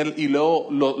especial en él y luego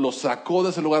lo sacó de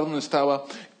ese lugar donde estaba.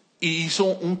 Y hizo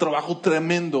un trabajo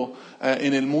tremendo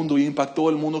en el mundo y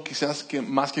impactó el mundo quizás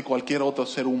más que cualquier otro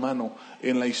ser humano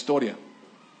en la historia.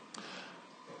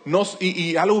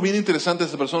 Y algo bien interesante de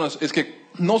estas personas es que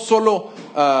no solo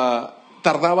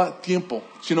tardaba tiempo,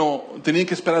 sino tenían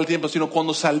que esperar el tiempo, sino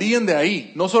cuando salían de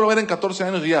ahí, no solo eran 14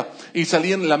 años ya y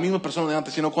salían la misma persona de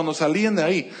antes, sino cuando salían de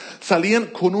ahí, salían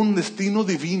con un destino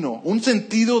divino, un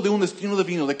sentido de un destino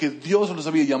divino, de que Dios los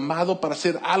había llamado para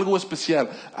hacer algo especial,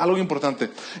 algo importante.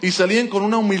 Y salían con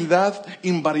una humildad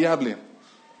invariable.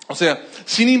 O sea,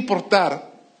 sin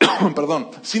importar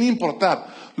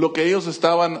lo que ellos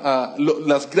estaban,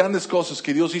 las grandes cosas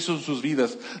que Dios hizo en sus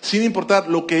vidas, sin importar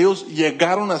lo que ellos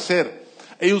llegaron a hacer,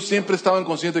 ellos siempre estaban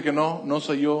conscientes que no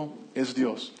soy yo, es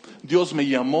Dios. Dios me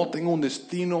llamó, tengo un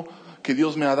destino que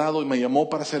Dios me ha dado y me llamó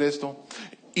para hacer esto.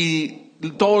 Y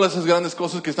todas esas grandes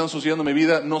cosas que están sucediendo en mi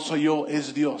vida, no soy yo,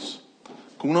 es Dios.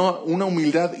 Con una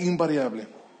humildad invariable.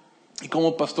 Y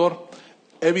como pastor,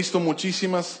 he visto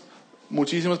muchísimas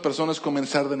personas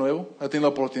comenzar de nuevo. He tenido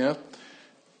la oportunidad.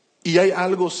 Y hay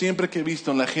algo siempre que he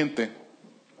visto en la gente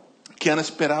que han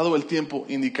esperado el tiempo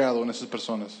indicado en esas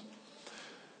personas.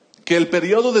 Que el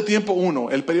periodo de tiempo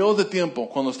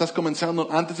cuando estás comenzando,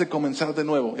 antes de comenzar de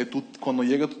nuevo, cuando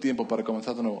llega tu tiempo para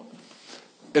comenzar de nuevo,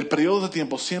 el periodo de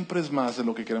tiempo siempre es más de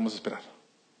lo que queremos esperar.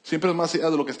 Siempre es más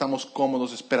allá de lo que estamos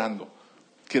cómodos esperando.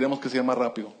 Queremos que sea más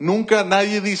rápido. Nunca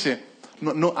nadie dice,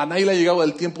 a nadie le ha llegado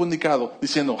el tiempo indicado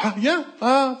diciendo,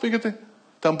 fíjate,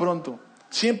 tan pronto.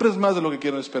 Siempre es más de lo que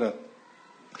quieren esperar.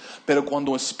 Pero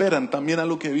cuando esperan, también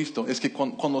algo que he visto es que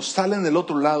cuando salen del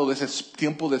otro lado de ese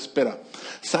tiempo de espera,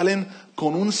 salen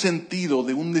con un sentido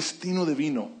de un destino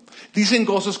divino. Dicen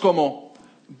cosas como,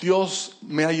 Dios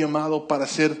me ha llamado para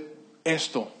hacer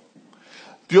esto.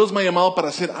 Dios me ha llamado para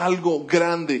hacer algo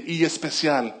grande y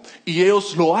especial. Y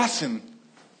ellos lo hacen.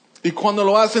 Y cuando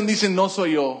lo hacen dicen, no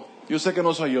soy yo. Yo sé que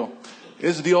no soy yo.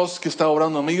 Es Dios que está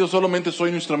obrando en mí. Yo solamente soy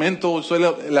un instrumento, soy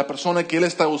la persona que Él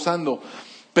está usando.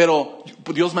 Pero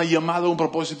Dios me ha llamado a un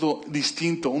propósito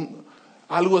distinto,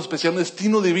 algo especial, un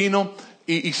destino divino.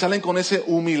 Y salen con esa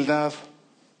humildad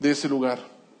de ese lugar.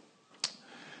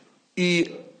 Y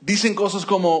dicen cosas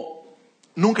como,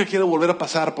 nunca quiero volver a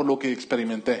pasar por lo que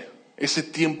experimenté, ese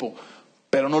tiempo.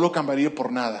 Pero no lo cambiaría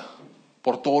por nada,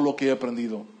 por todo lo que he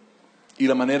aprendido. Y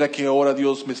la manera que ahora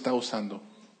Dios me está usando.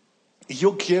 Y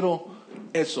yo quiero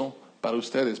eso para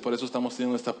ustedes, por eso estamos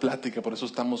teniendo esta plática, por eso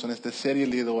estamos en esta serie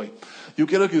el día de hoy. Yo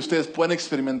quiero que ustedes puedan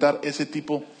experimentar ese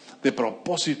tipo de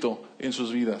propósito en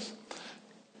sus vidas.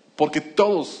 Porque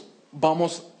todos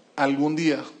algún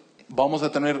día vamos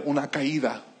a tener una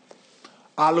caída.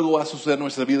 Algo va a suceder en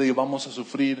nuestra vida y vamos a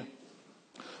sufrir.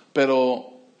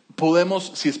 Pero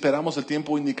podemos, si esperamos el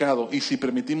tiempo indicado y si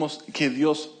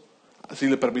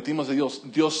le permitimos a Dios,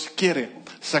 Dios quiere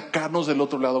sacarnos del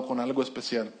otro lado con algo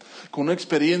especial, con una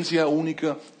experiencia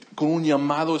única, con un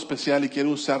llamado especial y quiere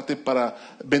usarte para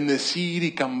bendecir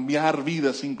y cambiar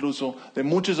vidas incluso de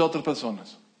muchas otras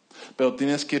personas. Pero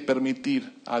tienes que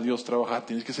permitir a Dios trabajar,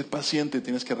 tienes que ser paciente,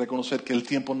 tienes que reconocer que el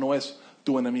tiempo no es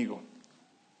tu enemigo.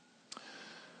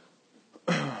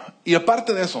 Y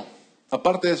aparte de eso,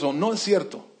 no es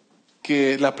cierto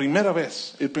que la primera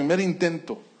vez, el primer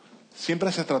intento,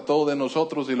 siempre se trató de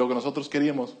nosotros y lo que nosotros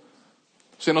queríamos.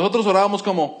 O sea, nosotros orábamos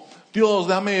como, Dios,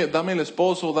 dame el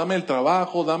esposo, dame el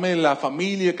trabajo, dame la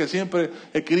familia que siempre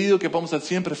he querido, que podamos estar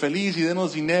siempre felices y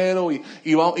denos dinero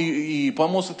y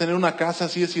podamos tener una casa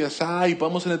así, y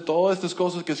podamos tener todas estas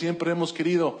cosas que siempre hemos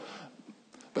querido.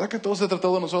 ¿Verdad que todo se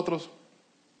trató de nosotros?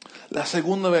 La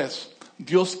segunda vez,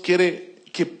 Dios quiere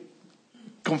que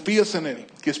confíes en Él,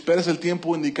 que esperes el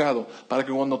tiempo indicado para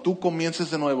que cuando tú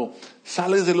comiences de nuevo,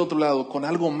 sales del otro lado con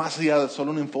algo más allá de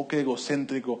solo un enfoque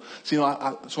egocéntrico, sino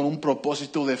con un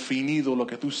propósito definido, lo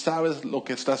que tú sabes lo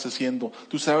que estás haciendo,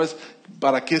 tú sabes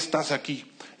para qué estás aquí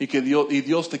y que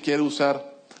Dios te quiere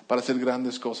usar para hacer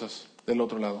grandes cosas del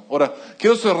otro lado. Ahora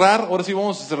sí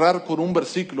vamos a cerrar con un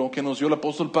versículo que nos dio el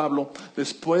apóstol Pablo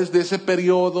después de ese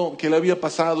periodo que le había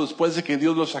pasado, después de que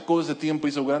Dios lo sacó de ese tiempo,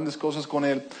 hizo grandes cosas con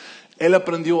él. Él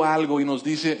aprendió algo y nos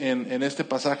dice en este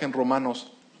pasaje en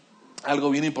Romanos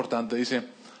algo bien importante. Dice,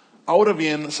 ahora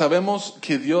bien, sabemos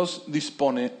que Dios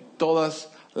dispone todas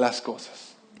las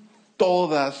cosas.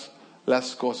 Todas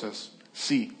las cosas,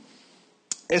 sí.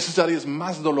 Esas áreas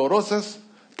más dolorosas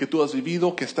que tú has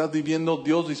vivido, que estás viviendo,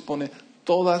 Dios dispone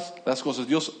todas las cosas.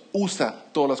 Dios usa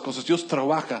todas las cosas. Dios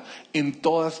trabaja en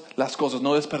todas las cosas.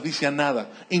 No desperdicia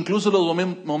nada. Incluso los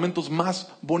momentos más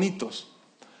bonitos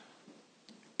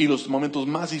y los momentos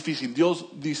más difíciles. Dios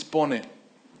dispone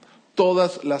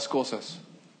todas las cosas.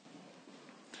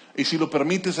 Y si lo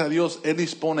permites a Dios, Él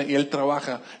dispone y Él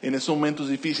trabaja en esos momentos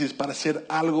difíciles para hacer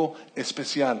algo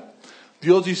especial.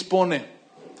 Dios dispone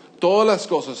todas las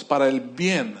cosas para el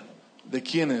bien de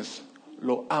quienes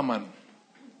lo aman.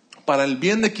 Para el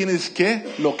bien de quienes ¿qué?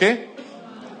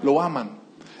 Lo aman.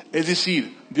 Es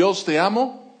decir, Dios te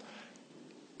amo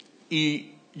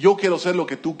y yo quiero hacer lo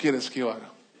que tú quieres que yo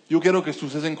haga. Yo quiero que tú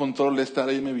estés en control de esta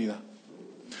área de mi vida.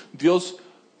 Dios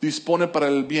dispone para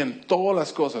el bien todas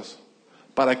las cosas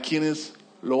para quienes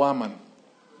lo aman.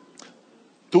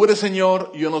 Tú eres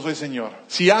Señor, yo no soy Señor.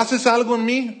 Si haces algo en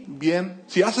mí, bien.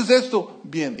 Si haces esto,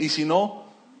 bien. Y si no,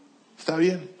 está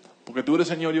bien. Porque tú eres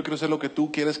Señor, yo quiero hacer lo que tú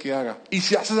quieres que haga. Y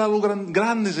si haces algo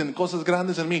cosas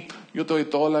grandes en mí, yo te doy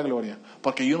toda la gloria.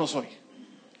 Porque yo no soy.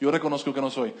 Yo reconozco que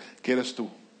no soy, que eres tú.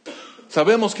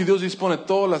 Sabemos que Dios dispone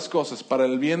todas las cosas para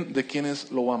el bien de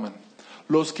quienes lo aman.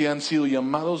 Los que han sido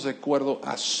llamados de acuerdo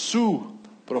a su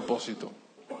propósito.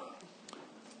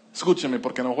 Escúchame,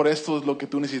 porque a lo mejor esto es lo que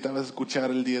tú necesitabas escuchar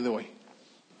el día de hoy.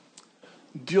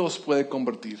 Dios puede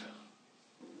convertir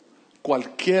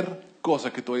cualquier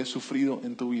cosa que tú hayas sufrido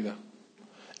en tu vida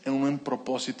en un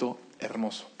propósito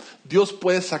hermoso. Dios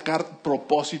puede sacar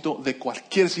propósito de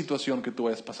cualquier situación que tú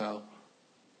hayas pasado.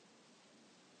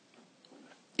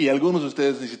 Y algunos de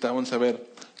ustedes necesitaban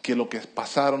saber que lo que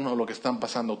pasaron o lo que están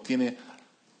pasando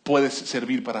puede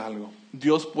servir para algo.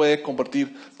 Dios puede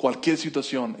convertir cualquier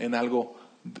situación en algo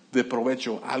de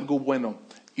provecho, algo bueno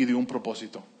y de un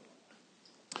propósito.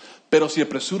 Pero si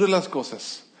apresuras las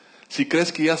cosas, si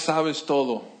crees que ya sabes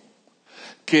todo,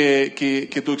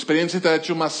 que tu experiencia te ha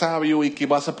hecho más sabio y que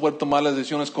vas a poder tomar las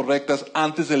decisiones correctas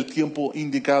antes del tiempo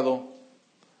indicado,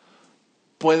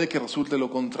 puede que resulte lo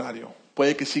contrario.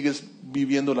 Puede que sigas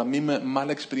viviendo la misma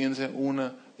mala experiencia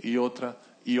una y otra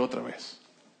vez.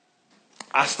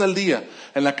 Hasta el día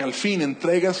en la que al fin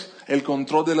entregas el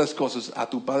control de las cosas a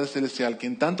tu Padre Celestial,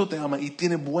 quien tanto te ama y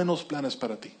tiene buenos planes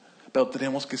para ti. Pero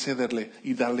tenemos que cederle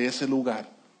y darle ese lugar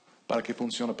para que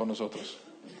funcione para nosotros.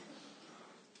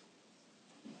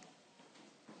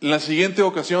 La siguiente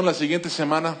ocasión, la siguiente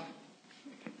semana,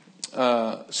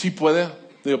 la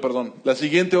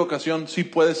siguiente ocasión sí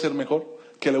puede ser mejor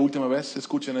que la última vez.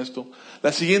 Escuchen esto.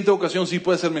 La siguiente ocasión sí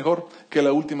puede ser mejor que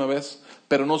la última vez,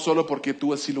 pero no solo porque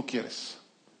tú así lo quieres,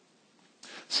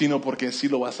 sino porque así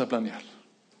lo vas a planear.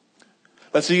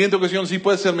 La siguiente ocasión sí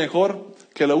puede ser mejor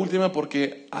que la última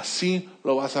porque así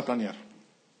lo vas a planear.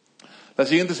 La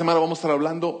siguiente semana vamos a estar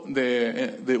hablando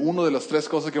de una de las tres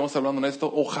cosas que vamos a estar hablando en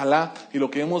esto. Ojalá, y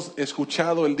lo que hemos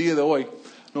escuchado el día de hoy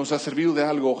nos ha servido de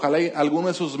algo. Ojalá y alguno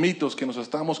de esos mitos que nos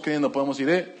estamos creyendo podemos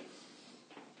ir,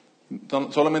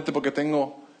 solamente porque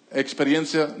tengo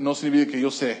experiencia no significa que yo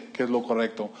sé que es lo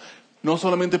correcto. No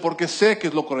solamente porque sé que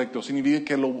es lo correcto, significa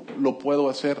que lo puedo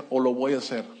hacer o lo voy a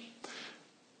hacer.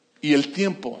 Y el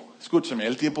tiempo, escúchame,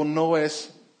 el tiempo no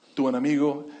es tu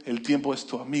enemigo, el tiempo es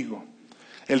tu amigo.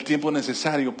 El tiempo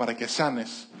necesario para que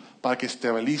sanes, para que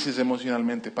estabilices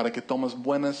emocionalmente, para que tomes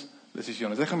buenas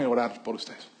decisiones. Déjame orar por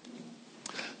ustedes.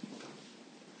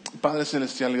 Padre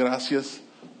Celestial, gracias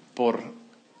por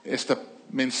este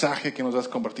mensaje que nos has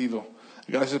compartido.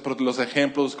 Gracias por los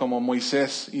ejemplos como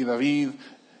Moisés y David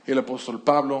y el apóstol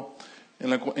Pablo,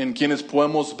 en quienes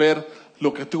podemos ver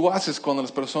lo que tú haces cuando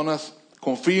las personas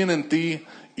confíen en ti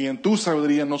y en tu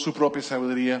sabiduría, no su propia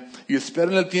sabiduría, y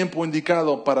esperen el tiempo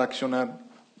indicado para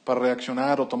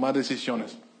reaccionar o tomar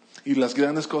decisiones. Y las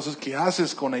grandes cosas que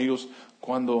haces con ellos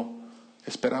cuando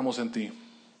esperamos en ti.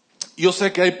 Yo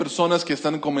sé que hay personas que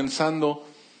están comenzando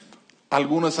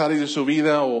algunas áreas de su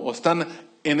vida o están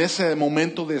en ese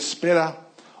momento de espera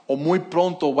o muy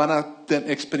pronto van a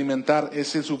experimentar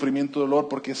ese sufrimiento y dolor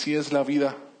porque así es la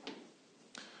vida.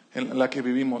 en la que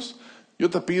vivimos. Yo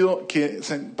te pido que,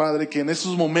 Padre, que en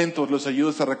esos momentos los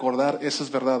ayudes a recordar esas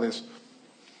verdades.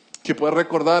 Que puedas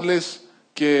recordarles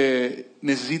que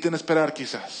necesiten esperar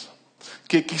quizás.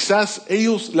 Que quizás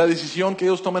la decisión que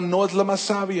ellos toman no es la más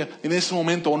sabia en ese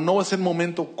momento, o no es el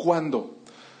momento cuando.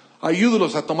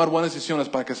 Ayúdalos a tomar buenas decisiones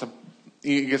para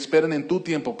y esperen en tu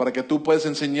tiempo, para que tú puedas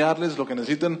enseñarles lo que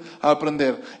necesitan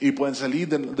aprender y puedan salir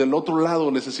del otro lado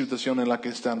de esa situación en la que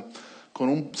están, con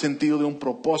un sentido de un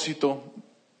propósito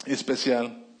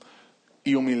especial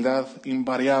y humildad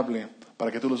invariable,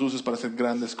 para que tú los uses para hacer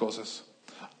grandes cosas.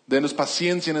 Denos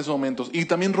paciencia en esos momentos y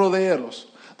también rodéalos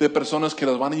de personas que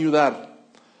los van a ayudar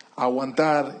a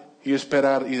aguantar y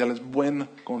esperar y darles buen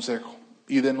consejo.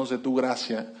 Y denos de tu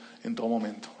gracia en todo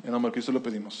momento. En nombre de Cristo lo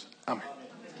pedimos. Amén.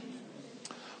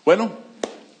 Bueno,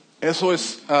 eso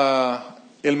es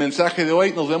el mensaje de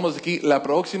hoy. Nos vemos aquí la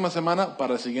próxima semana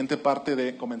para la siguiente parte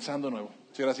de Comenzando Nuevo.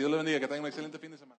 Señora, Dios le bendiga. Que tengan un excelente fin de semana.